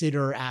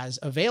consider as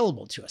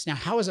available to us. Now,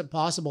 how is it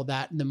possible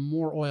that the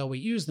more oil we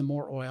use, the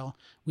more oil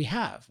we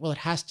have? Well, it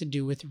has to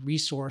do with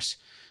resource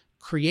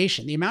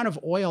creation. The amount of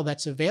oil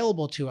that's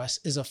available to us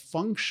is a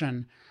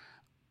function,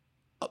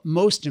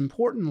 most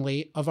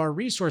importantly, of our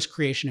resource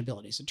creation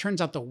abilities. It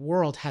turns out the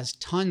world has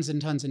tons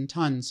and tons and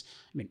tons,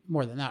 I mean,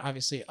 more than that,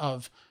 obviously,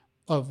 of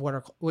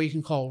what you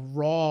can call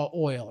raw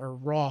oil or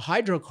raw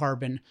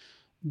hydrocarbon,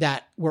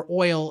 that where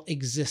oil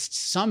exists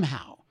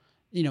somehow.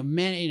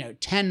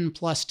 10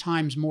 plus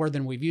times more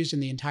than we've used in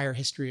the entire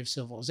history of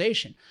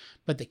civilization.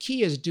 But the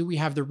key is, do we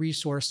have the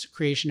resource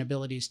creation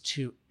abilities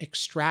to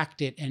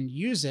extract it and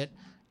use it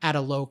at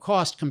a low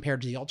cost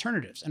compared to the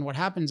alternatives? And what's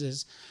happened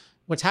is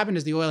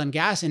the oil and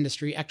gas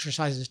industry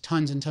exercises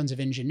tons and tons of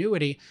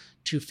ingenuity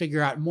to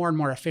figure out more and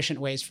more efficient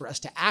ways for us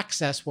to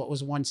access what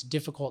was once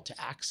difficult to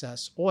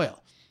access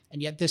oil.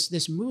 And yet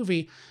this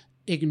movie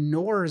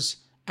ignores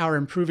our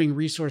improving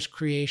resource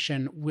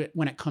creation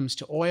when it comes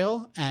to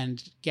oil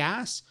and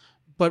gas,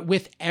 but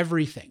with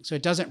everything. So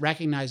it doesn't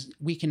recognize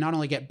we can not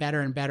only get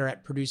better and better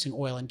at producing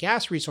oil and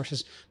gas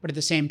resources, but at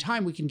the same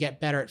time, we can get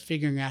better at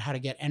figuring out how to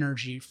get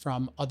energy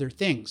from other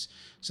things.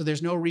 So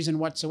there's no reason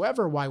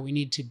whatsoever why we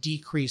need to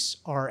decrease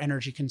our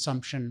energy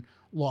consumption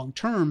long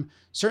term,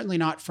 certainly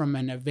not from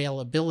an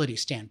availability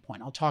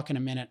standpoint. I'll talk in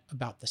a minute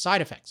about the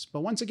side effects.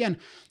 But once again,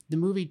 the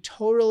movie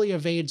totally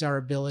evades our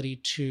ability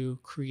to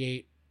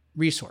create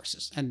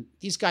resources. And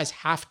these guys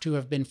have to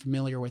have been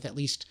familiar with at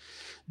least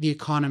the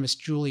economist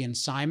Julian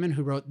Simon,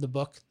 who wrote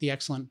the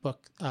excellent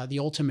book, The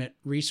Ultimate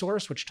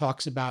Resource, which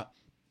talks about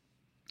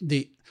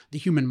the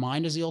human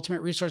mind as the ultimate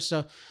resource.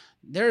 So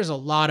there's a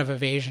lot of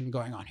evasion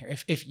going on here.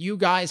 If you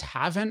guys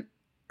haven't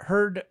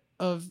heard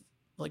of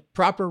like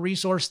proper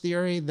resource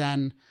theory,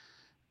 then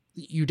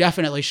you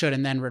definitely should,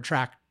 and then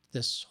retract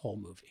this whole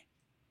movie.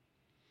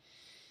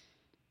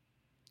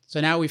 So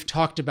now we've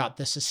talked about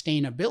the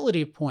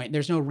sustainability point.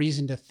 There's no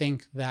reason to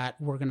think that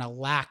we're going to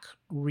lack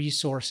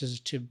resources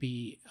to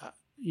be,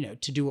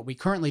 to do what we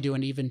currently do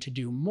and even to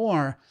do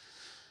more.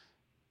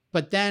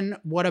 But then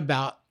what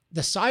about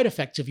the side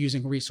effects of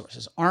using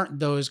resources? Aren't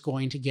those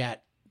going to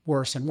get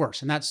worse and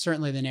worse? And that's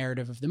certainly the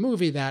narrative of the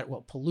movie, that,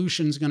 well,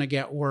 pollution's going to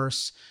get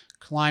worse,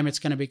 climate's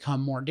going to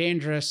become more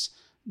dangerous.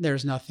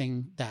 There's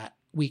nothing that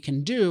we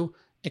can do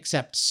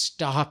except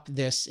stop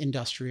this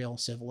industrial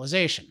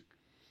civilization.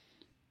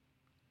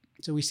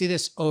 So we see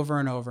this over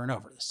and over and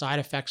over. The side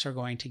effects are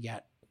going to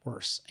get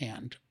worse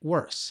and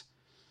worse.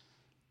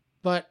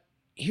 But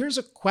here's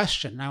a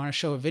question. I want to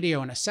show a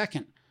video in a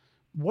second.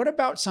 What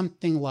about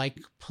something like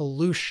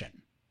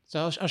pollution? So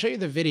I'll show you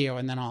the video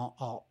and then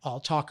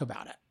I'll talk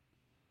about it.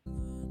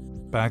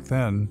 Back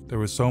then, there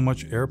was so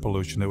much air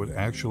pollution that would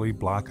actually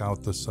block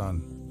out the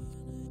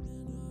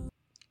sun.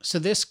 So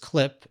this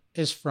clip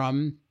is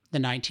from the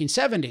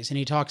 1970s, and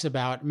he talks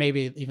about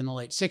maybe even the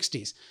late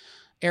 60s.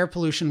 Air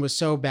pollution was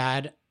so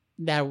bad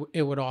that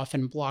it would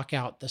often block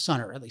out the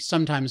sun, or at least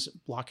sometimes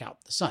block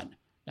out the sun.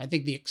 I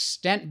think the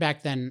extent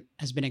back then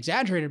has been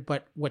exaggerated,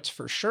 but what's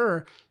for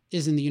sure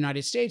is in the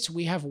United States,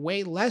 we have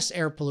way less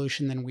air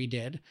pollution than we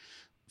did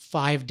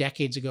 5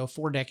 decades ago,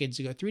 4 decades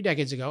ago, 3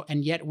 decades ago,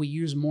 and yet we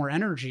use more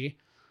energy,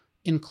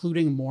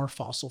 including more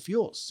fossil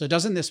fuels. So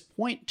doesn't this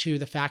point to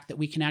the fact that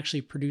we can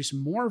actually produce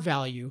more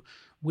value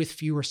with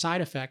fewer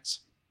side effects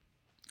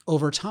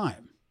over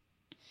time?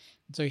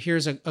 So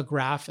here's a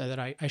graph that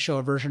I show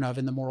a version of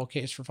in the moral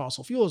case for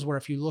fossil fuels, where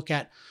if you look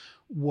at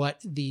what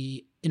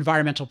the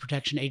Environmental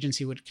Protection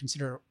Agency would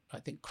consider, I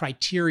think,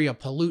 criteria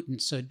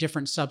pollutants, so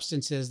different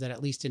substances that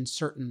at least in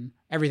certain,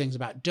 everything's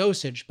about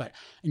dosage, but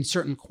in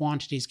certain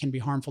quantities can be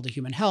harmful to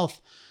human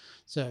health.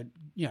 So,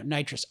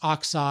 nitrous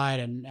oxide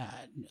and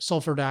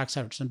sulfur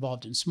dioxide, which is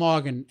involved in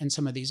smog, and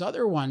some of these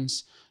other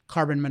ones,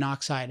 carbon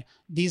monoxide,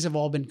 these have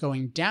all been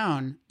going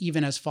down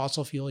even as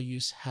fossil fuel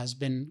use has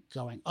been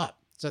going up.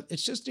 So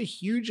it's just a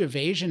huge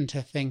evasion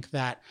to think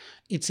that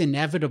it's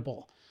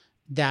inevitable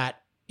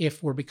that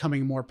if we're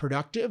becoming more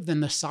productive, then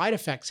the side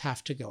effects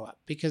have to go up.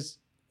 Because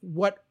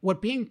what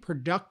being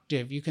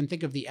productive, you can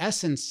think of the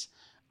essence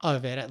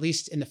of it, at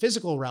least in the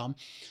physical realm,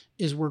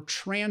 is we're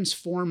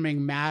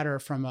transforming matter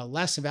from a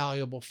less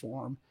valuable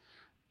form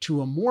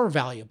to a more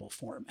valuable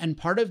form. And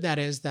part of that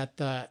is that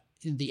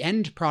the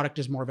end product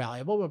is more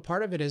valuable, but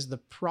part of it is the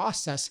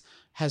process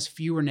has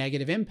fewer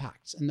negative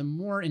impacts. And the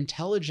more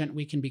intelligent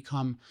we can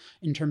become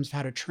in terms of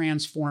how to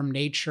transform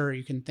nature,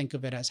 you can think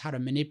of it as how to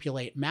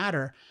manipulate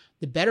matter,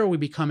 the better we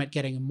become at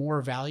getting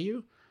more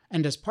value.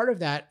 And as part of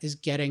that is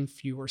getting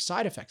fewer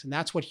side effects. And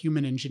that's what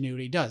human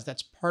ingenuity does.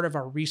 That's part of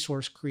our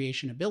resource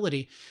creation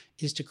ability,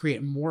 is to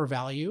create more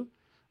value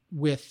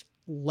with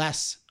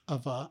less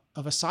of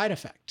a side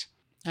effect.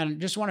 And I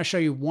just want to show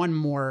you one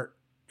more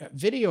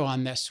video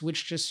on this,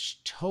 which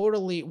just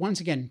totally, once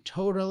again,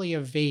 totally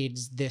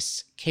evades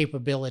this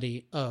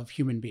capability of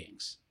human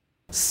beings.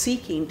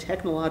 Seeking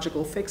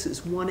technological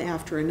fixes one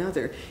after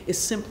another is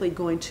simply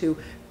going to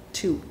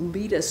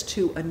lead us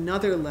to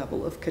another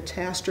level of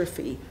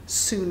catastrophe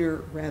sooner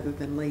rather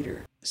than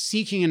later.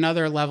 Seeking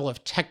another level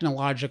of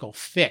technological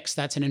fix,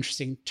 that's an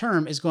interesting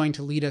term, is going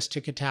to lead us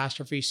to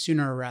catastrophe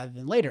sooner rather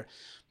than later.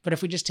 But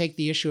if we just take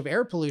the issue of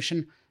air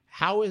pollution,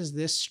 how is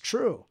this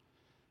true?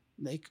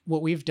 Like,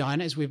 what we've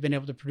done is we've been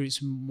able to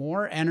produce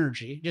more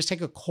energy. Just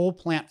take a coal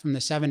plant from the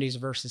 70s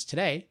versus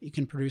today. You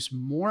can produce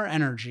more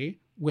energy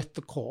with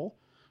the coal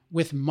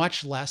with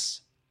much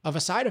less of a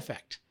side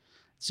effect.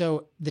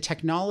 So the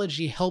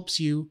technology helps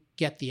you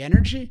get the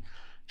energy,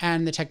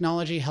 and the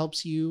technology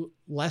helps you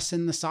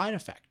lessen the side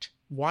effect.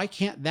 Why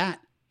can't that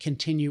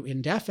continue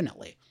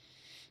indefinitely?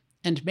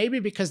 And maybe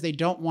because they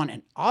don't want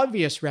an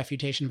obvious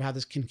refutation of how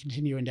this can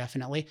continue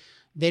indefinitely,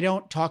 they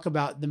don't talk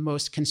about the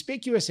most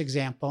conspicuous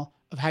example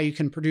of how you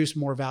can produce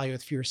more value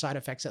with fewer side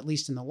effects, at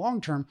least in the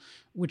long term,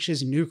 which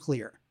is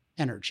nuclear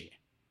energy.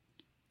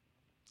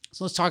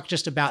 So let's talk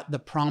just about the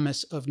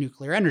promise of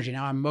nuclear energy.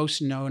 Now, I'm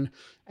most known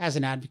as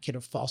an advocate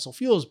of fossil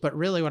fuels, but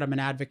really what I'm an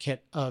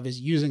advocate of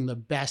is using the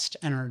best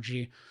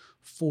energy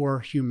for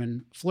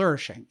human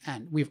flourishing.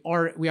 And we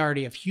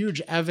already have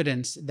huge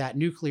evidence that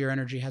nuclear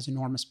energy has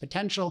enormous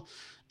potential.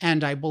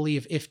 And I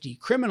believe if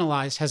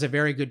decriminalized, has a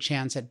very good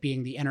chance at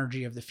being the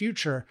energy of the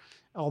future,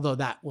 although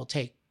that will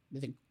take, I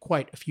think,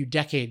 quite a few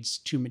decades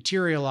to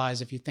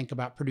materialize if you think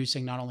about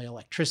producing not only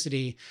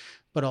electricity,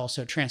 but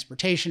also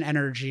transportation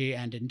energy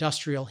and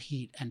industrial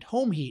heat and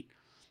home heat.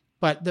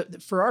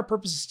 But for our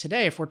purposes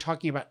today, if we're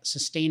talking about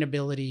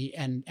sustainability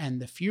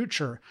and the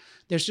future,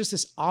 there's just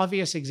this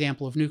obvious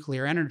example of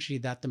nuclear energy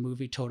that the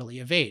movie totally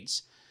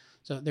evades.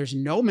 So there's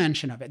no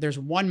mention of it. There's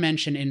one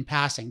mention in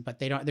passing, but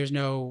there's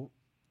no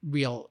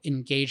real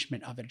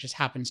engagement of it. It just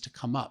happens to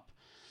come up.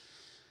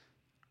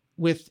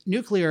 With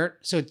nuclear,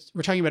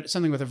 we're talking about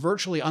something with a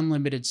virtually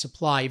unlimited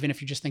supply, even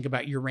if you just think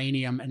about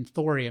uranium and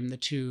thorium, the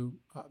two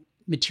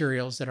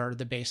materials that are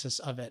the basis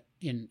of it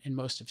in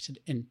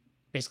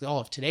basically all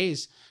of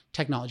today's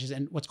technologies,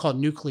 and what's called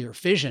nuclear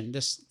fission.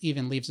 This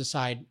even leaves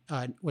aside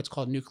what's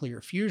called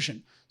nuclear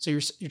fusion. So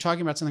you're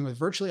talking about something with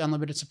virtually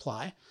unlimited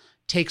supply,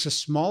 takes a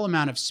small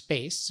amount of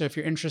space. So if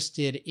you're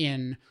interested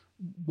in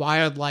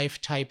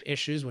wildlife type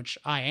issues, which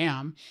I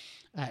am,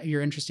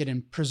 you're interested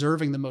in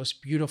preserving the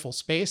most beautiful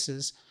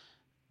spaces,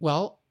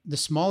 well, the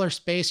smaller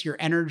space your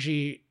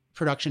energy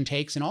production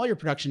takes and all your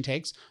production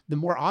takes, the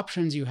more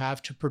options you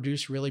have to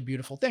produce really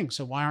beautiful things.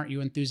 So why aren't you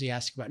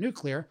enthusiastic about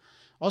nuclear?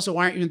 Also,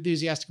 why aren't you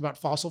enthusiastic about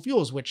fossil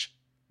fuels, which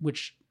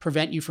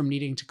prevent you from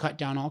needing to cut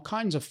down all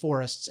kinds of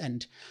forests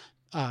and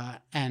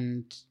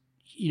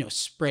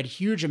spread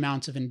huge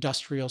amounts of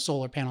industrial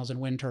solar panels and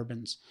wind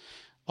turbines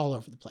all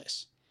over the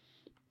place?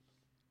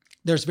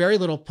 There's very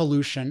little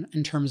pollution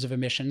in terms of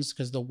emissions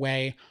because the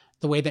way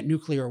that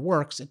nuclear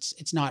works,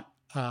 it's not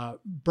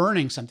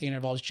burning something. It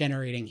involves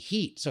generating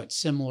heat. So it's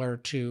similar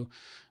to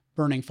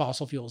burning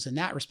fossil fuels in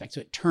that respect.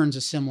 So it turns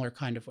a similar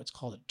kind of what's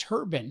called a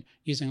turbine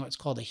using what's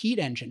called a heat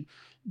engine.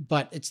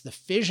 But it's the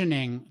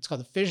fissioning, it's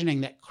called the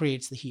fissioning, that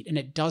creates the heat. And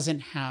it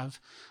doesn't have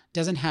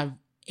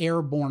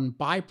airborne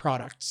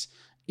byproducts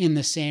in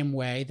the same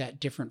way that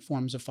different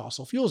forms of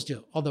fossil fuels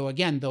do. Although,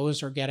 again,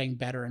 those are getting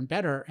better and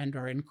better and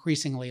are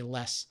increasingly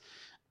less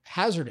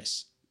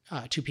hazardous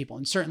to people.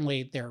 And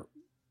certainly they're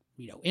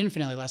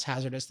infinitely less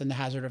hazardous than the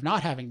hazard of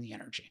not having the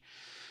energy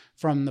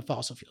from the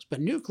fossil fuels.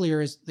 But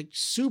nuclear is like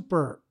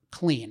super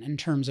clean in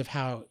terms of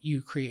how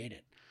you create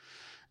it.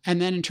 And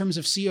then in terms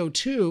of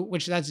CO2,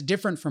 which that's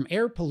different from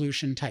air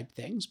pollution type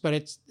things, but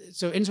it's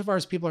so insofar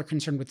as people are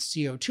concerned with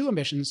CO2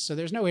 emissions, so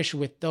there's no issue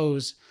with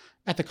those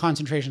at the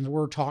concentrations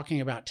we're talking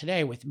about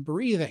today with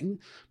breathing,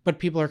 but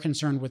people are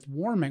concerned with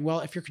warming. Well,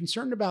 if you're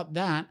concerned about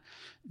that,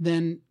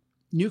 then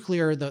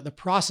nuclear, the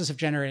process of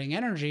generating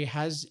energy,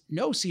 has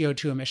no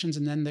CO2 emissions,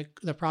 and then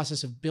the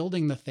process of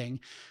building the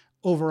thing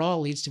overall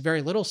leads to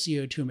very little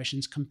CO2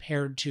 emissions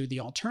compared to the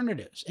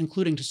alternatives,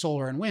 including to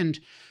solar and wind,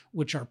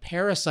 which are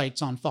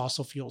parasites on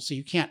fossil fuels. So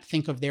you can't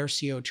think of their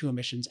CO2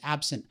 emissions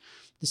absent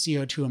the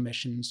CO2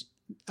 emissions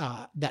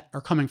that are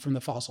coming from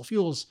the fossil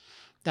fuels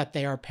that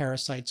they are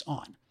parasites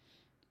on.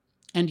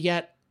 And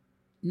yet,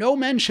 no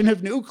mention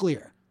of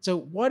nuclear. So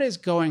what is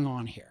going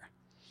on here?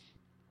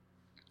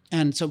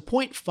 And so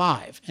point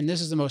 5, and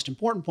this is the most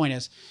important point,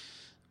 is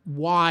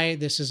why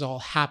this is all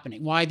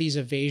happening, why these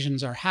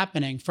evasions are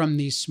happening from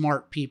these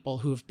smart people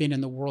who have been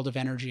in the world of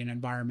energy and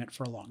environment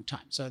for a long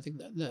time. So I think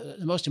the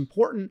most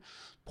important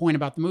point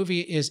about the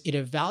movie is it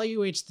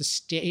evaluates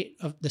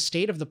the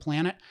state of the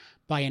planet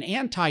by an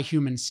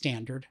anti-human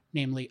standard,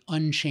 namely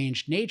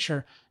unchanged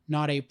nature,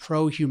 not a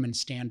pro-human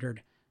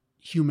standard,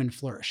 human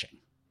flourishing.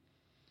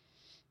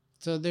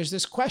 So there's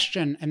this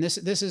question, and this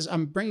is,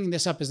 I'm bringing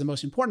this up as the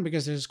most important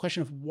because there's this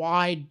question of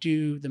why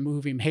do the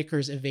movie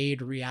makers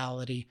evade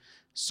reality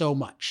so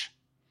much?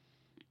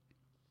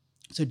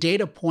 So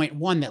data point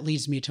 1 that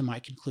leads me to my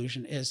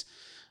conclusion is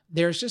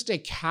there's just a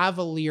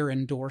cavalier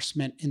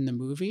endorsement in the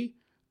movie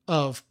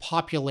of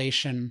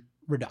population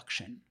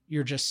reduction.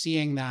 You're just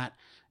seeing that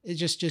it's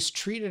just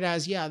treated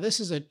as, yeah, this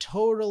is a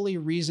totally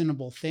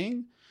reasonable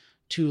thing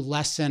to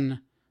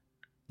lessen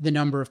the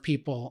number of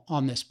people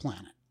on this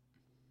planet.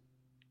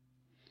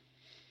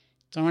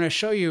 So I'm going to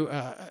show you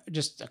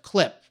just a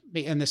clip,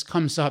 and this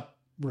comes up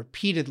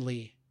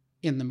repeatedly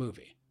in the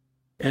movie.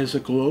 As a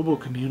global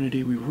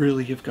community, we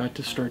really have got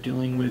to start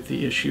dealing with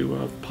the issue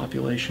of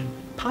population.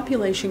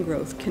 Population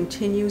growth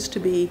continues to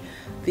be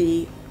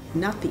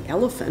not the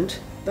elephant,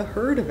 the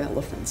herd of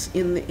elephants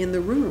in the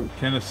room.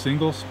 Can a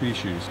single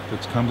species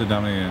that's come to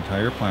dominate an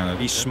entire planet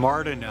Be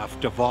smart enough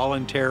to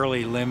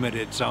voluntarily limit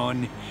its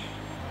own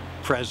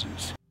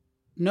presence.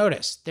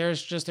 Notice they're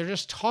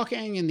just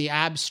talking in the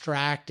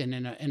abstract and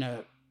in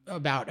a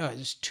about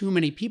there's too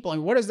many people.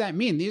 And what does that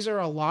mean? These are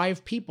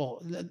alive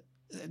people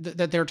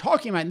that they're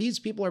talking about. And these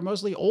people are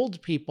mostly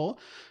old people.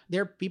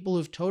 They're people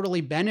who've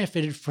totally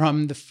benefited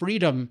from the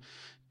freedom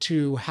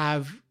to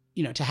have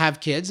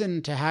kids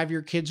and to have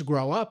your kids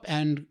grow up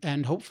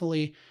and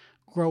hopefully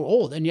grow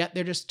old. And yet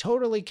they're just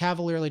totally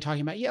cavalierly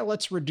talking about, yeah,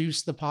 let's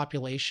reduce the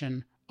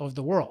population of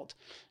the world.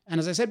 And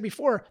as I said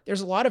before,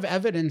 there's a lot of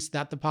evidence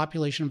that the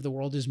population of the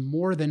world is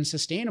more than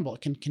sustainable.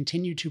 It can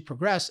continue to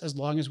progress as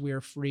long as we are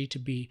free to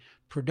be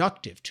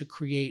productive, to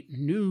create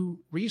new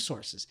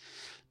resources.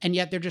 And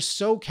yet they're just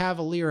so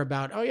cavalier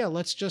about, oh yeah,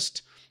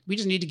 we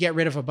just need to get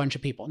rid of a bunch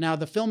of people. Now,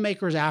 the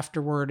filmmakers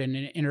afterward in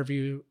an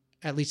interview,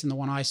 at least in the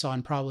one I saw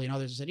and probably in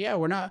others, said, yeah,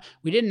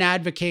 we didn't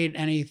advocate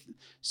any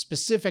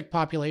specific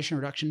population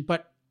reduction,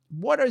 but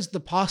what is the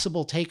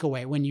possible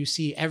takeaway when you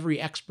see every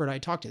expert I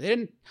talked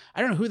to? I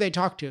don't know who they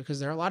talked to,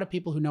 because there are a lot of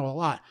people who know a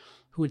lot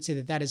who would say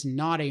that that is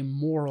not a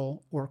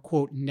moral or,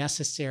 quote,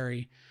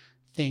 necessary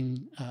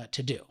thing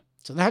to do.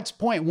 So that's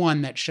point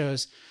one that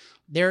shows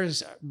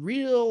there's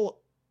real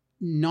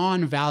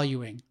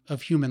non-valuing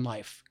of human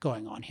life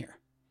going on here.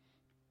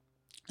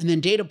 And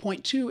then data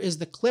point two is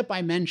the clip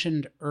I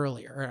mentioned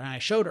earlier, or I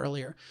showed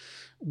earlier,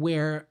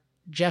 where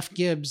Jeff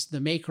Gibbs, the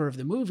maker of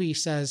the movie,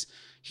 says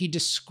he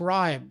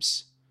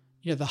describes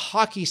the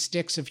hockey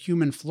sticks of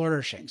human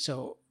flourishing.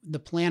 So the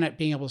planet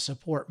being able to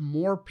support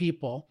more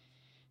people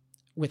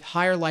with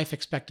higher life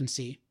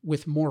expectancy,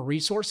 with more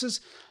resources,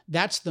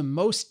 that's the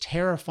most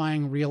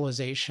terrifying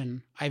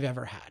realization I've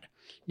ever had.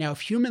 Now,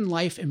 if human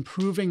life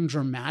improving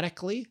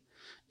dramatically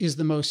is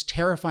the most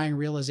terrifying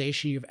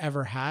realization you've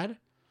ever had,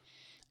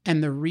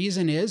 and the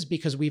reason is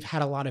because we've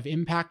had a lot of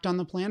impact on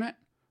the planet,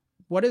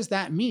 what does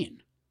that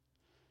mean?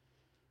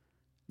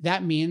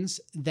 That means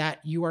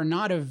that you are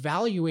not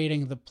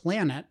evaluating the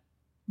planet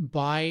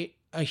by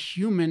a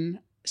human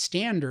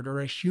standard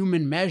or a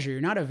human measure. You're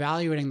not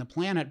evaluating the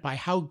planet by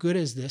how good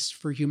is this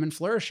for human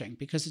flourishing,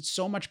 because it's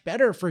so much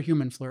better for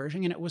human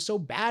flourishing and it was so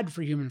bad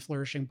for human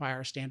flourishing by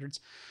our standards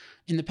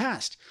in the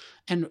past.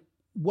 And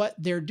what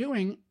they're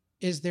doing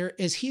is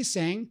he's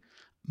saying,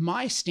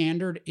 my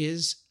standard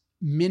is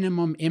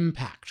minimum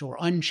impact or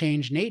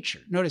unchanged nature.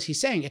 Notice he's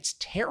saying it's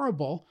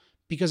terrible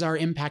because our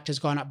impact has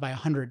gone up by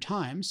 100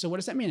 times. So what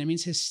does that mean? It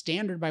means his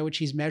standard by which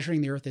he's measuring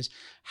the earth is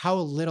how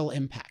little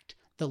impact.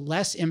 The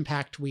less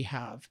impact we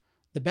have,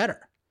 the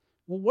better.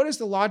 Well, what is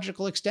the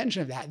logical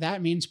extension of that?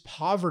 That means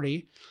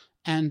poverty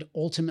and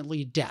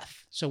ultimately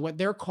death. So what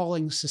they're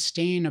calling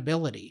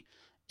sustainability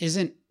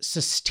isn't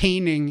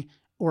sustaining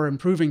or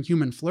improving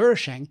human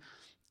flourishing.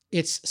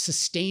 It's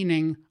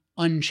sustaining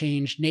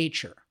unchanged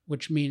nature,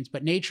 which means,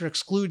 but nature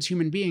excludes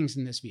human beings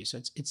in this view. So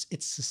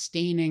it's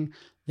sustaining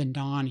the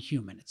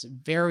non-human. It's a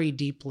very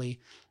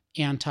deeply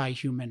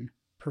anti-human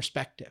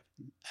perspective.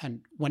 And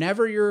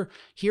whenever you're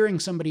hearing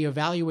somebody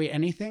evaluate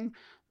anything,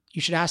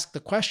 you should ask the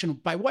question,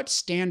 by what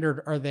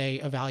standard are they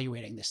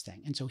evaluating this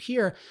thing? And so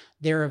here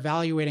they're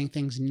evaluating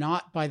things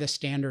not by the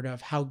standard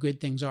of how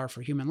good things are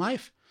for human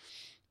life,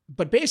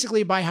 but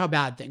basically by how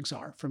bad things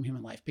are from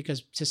human life.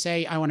 Because to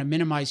say I want to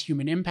minimize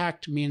human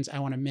impact means I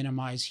want to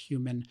minimize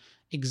human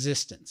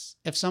existence.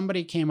 If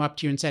somebody came up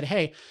to you and said,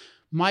 hey,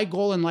 my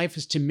goal in life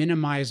is to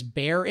minimize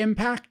bear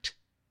impact,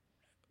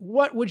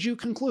 what would you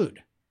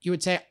conclude? You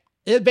would say,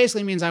 it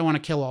basically means I want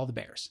to kill all the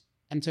bears.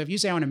 And so if you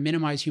say I want to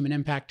minimize human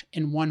impact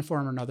in one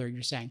form or another,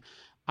 you're saying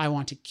I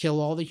want to kill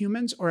all the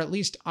humans, or at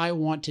least I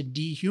want to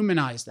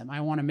dehumanize them.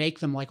 I want to make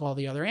them like all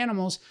the other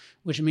animals,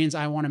 which means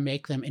I want to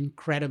make them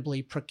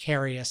incredibly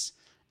precarious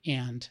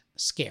and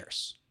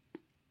scarce.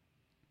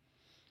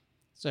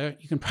 So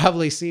you can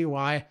probably see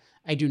why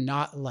I do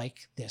not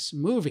like this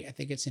movie. I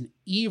think it's an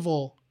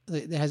evil.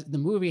 The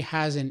movie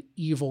has an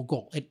evil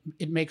goal.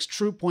 It makes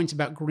true points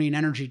about green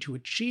energy to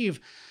achieve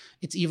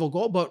its evil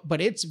goal,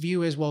 but its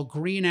view is, well,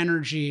 green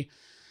energy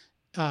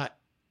has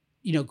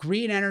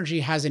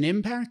an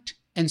impact,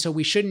 and so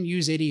we shouldn't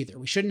use it either.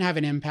 We shouldn't have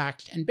an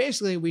impact, and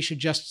basically we should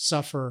just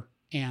suffer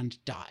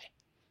and die.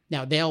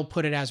 Now they'll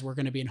put it as we're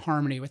going to be in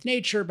harmony with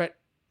nature, but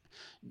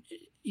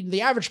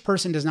the average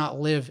person does not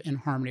live in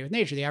harmony with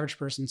nature. The average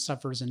person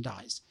suffers and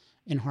dies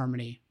in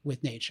harmony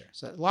with nature.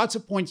 So lots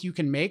of points you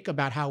can make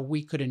about how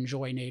we could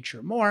enjoy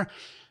nature more,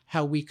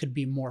 how we could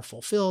be more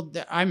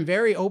fulfilled. I'm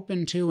very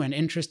open to and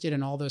interested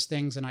in all those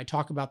things, and I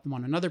talk about them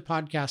on another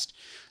podcast,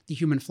 the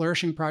Human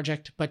Flourishing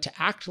Project. But to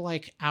act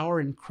like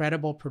our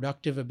incredible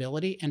productive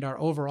ability and our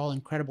overall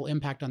incredible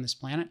impact on this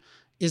planet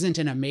isn't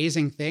an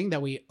amazing thing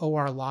that we owe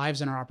our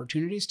lives and our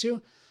opportunities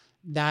to,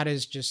 that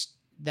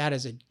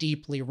is a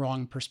deeply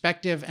wrong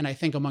perspective. And I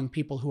think among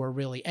people who are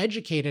really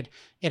educated,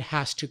 it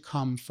has to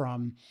come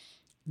from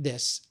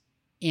this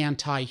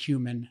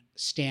anti-human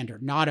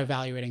standard, not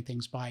evaluating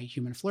things by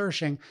human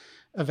flourishing,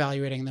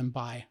 evaluating them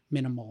by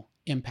minimal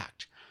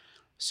impact.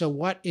 So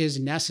what is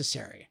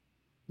necessary?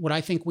 What I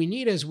think we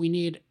need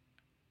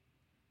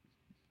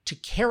to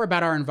care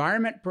about our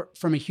environment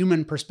from a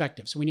human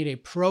perspective. So we need a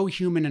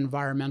pro-human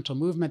environmental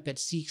movement that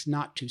seeks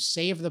not to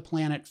save the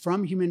planet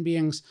from human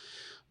beings,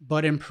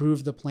 but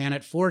improve the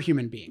planet for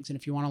human beings. And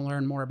if you want to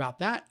learn more about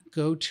that,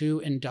 go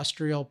to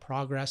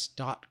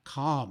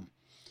industrialprogress.com.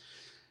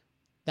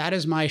 That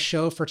is my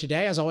show for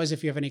today. As always,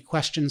 if you have any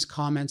questions,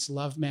 comments,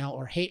 love mail,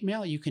 or hate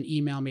mail, you can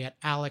email me at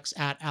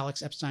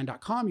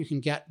alex@alexepstein.com. You can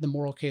get The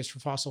Moral Case for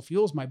Fossil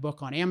Fuels, my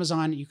book, on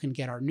Amazon. You can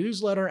get our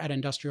newsletter at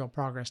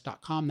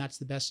industrialprogress.com. That's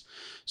the best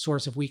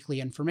source of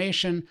weekly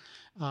information.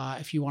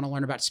 If you want to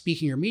learn about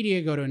speaking or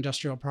media, go to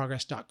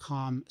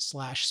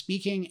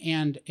industrialprogress.com/speaking.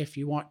 And if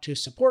you want to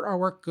support our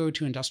work, go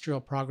to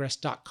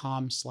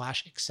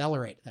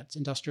industrialprogress.com/accelerate. That's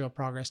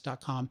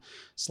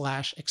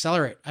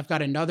industrialprogress.com/accelerate. I've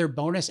got another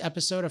bonus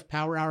episode of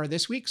Power Hour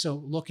this week, so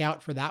look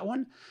out for that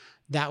one.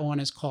 That one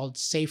is called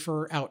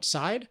Safer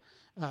Outside.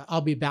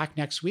 I'll be back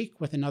next week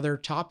with another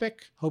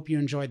topic. Hope you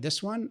enjoyed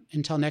this one.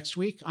 Until next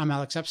week, I'm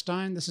Alex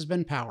Epstein. This has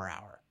been Power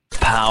Hour.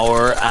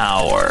 Power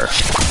Hour.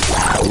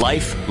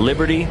 Life,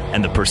 liberty,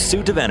 and the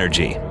pursuit of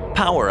energy.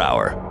 Power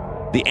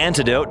Hour. The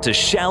antidote to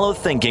shallow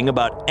thinking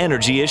about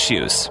energy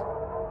issues.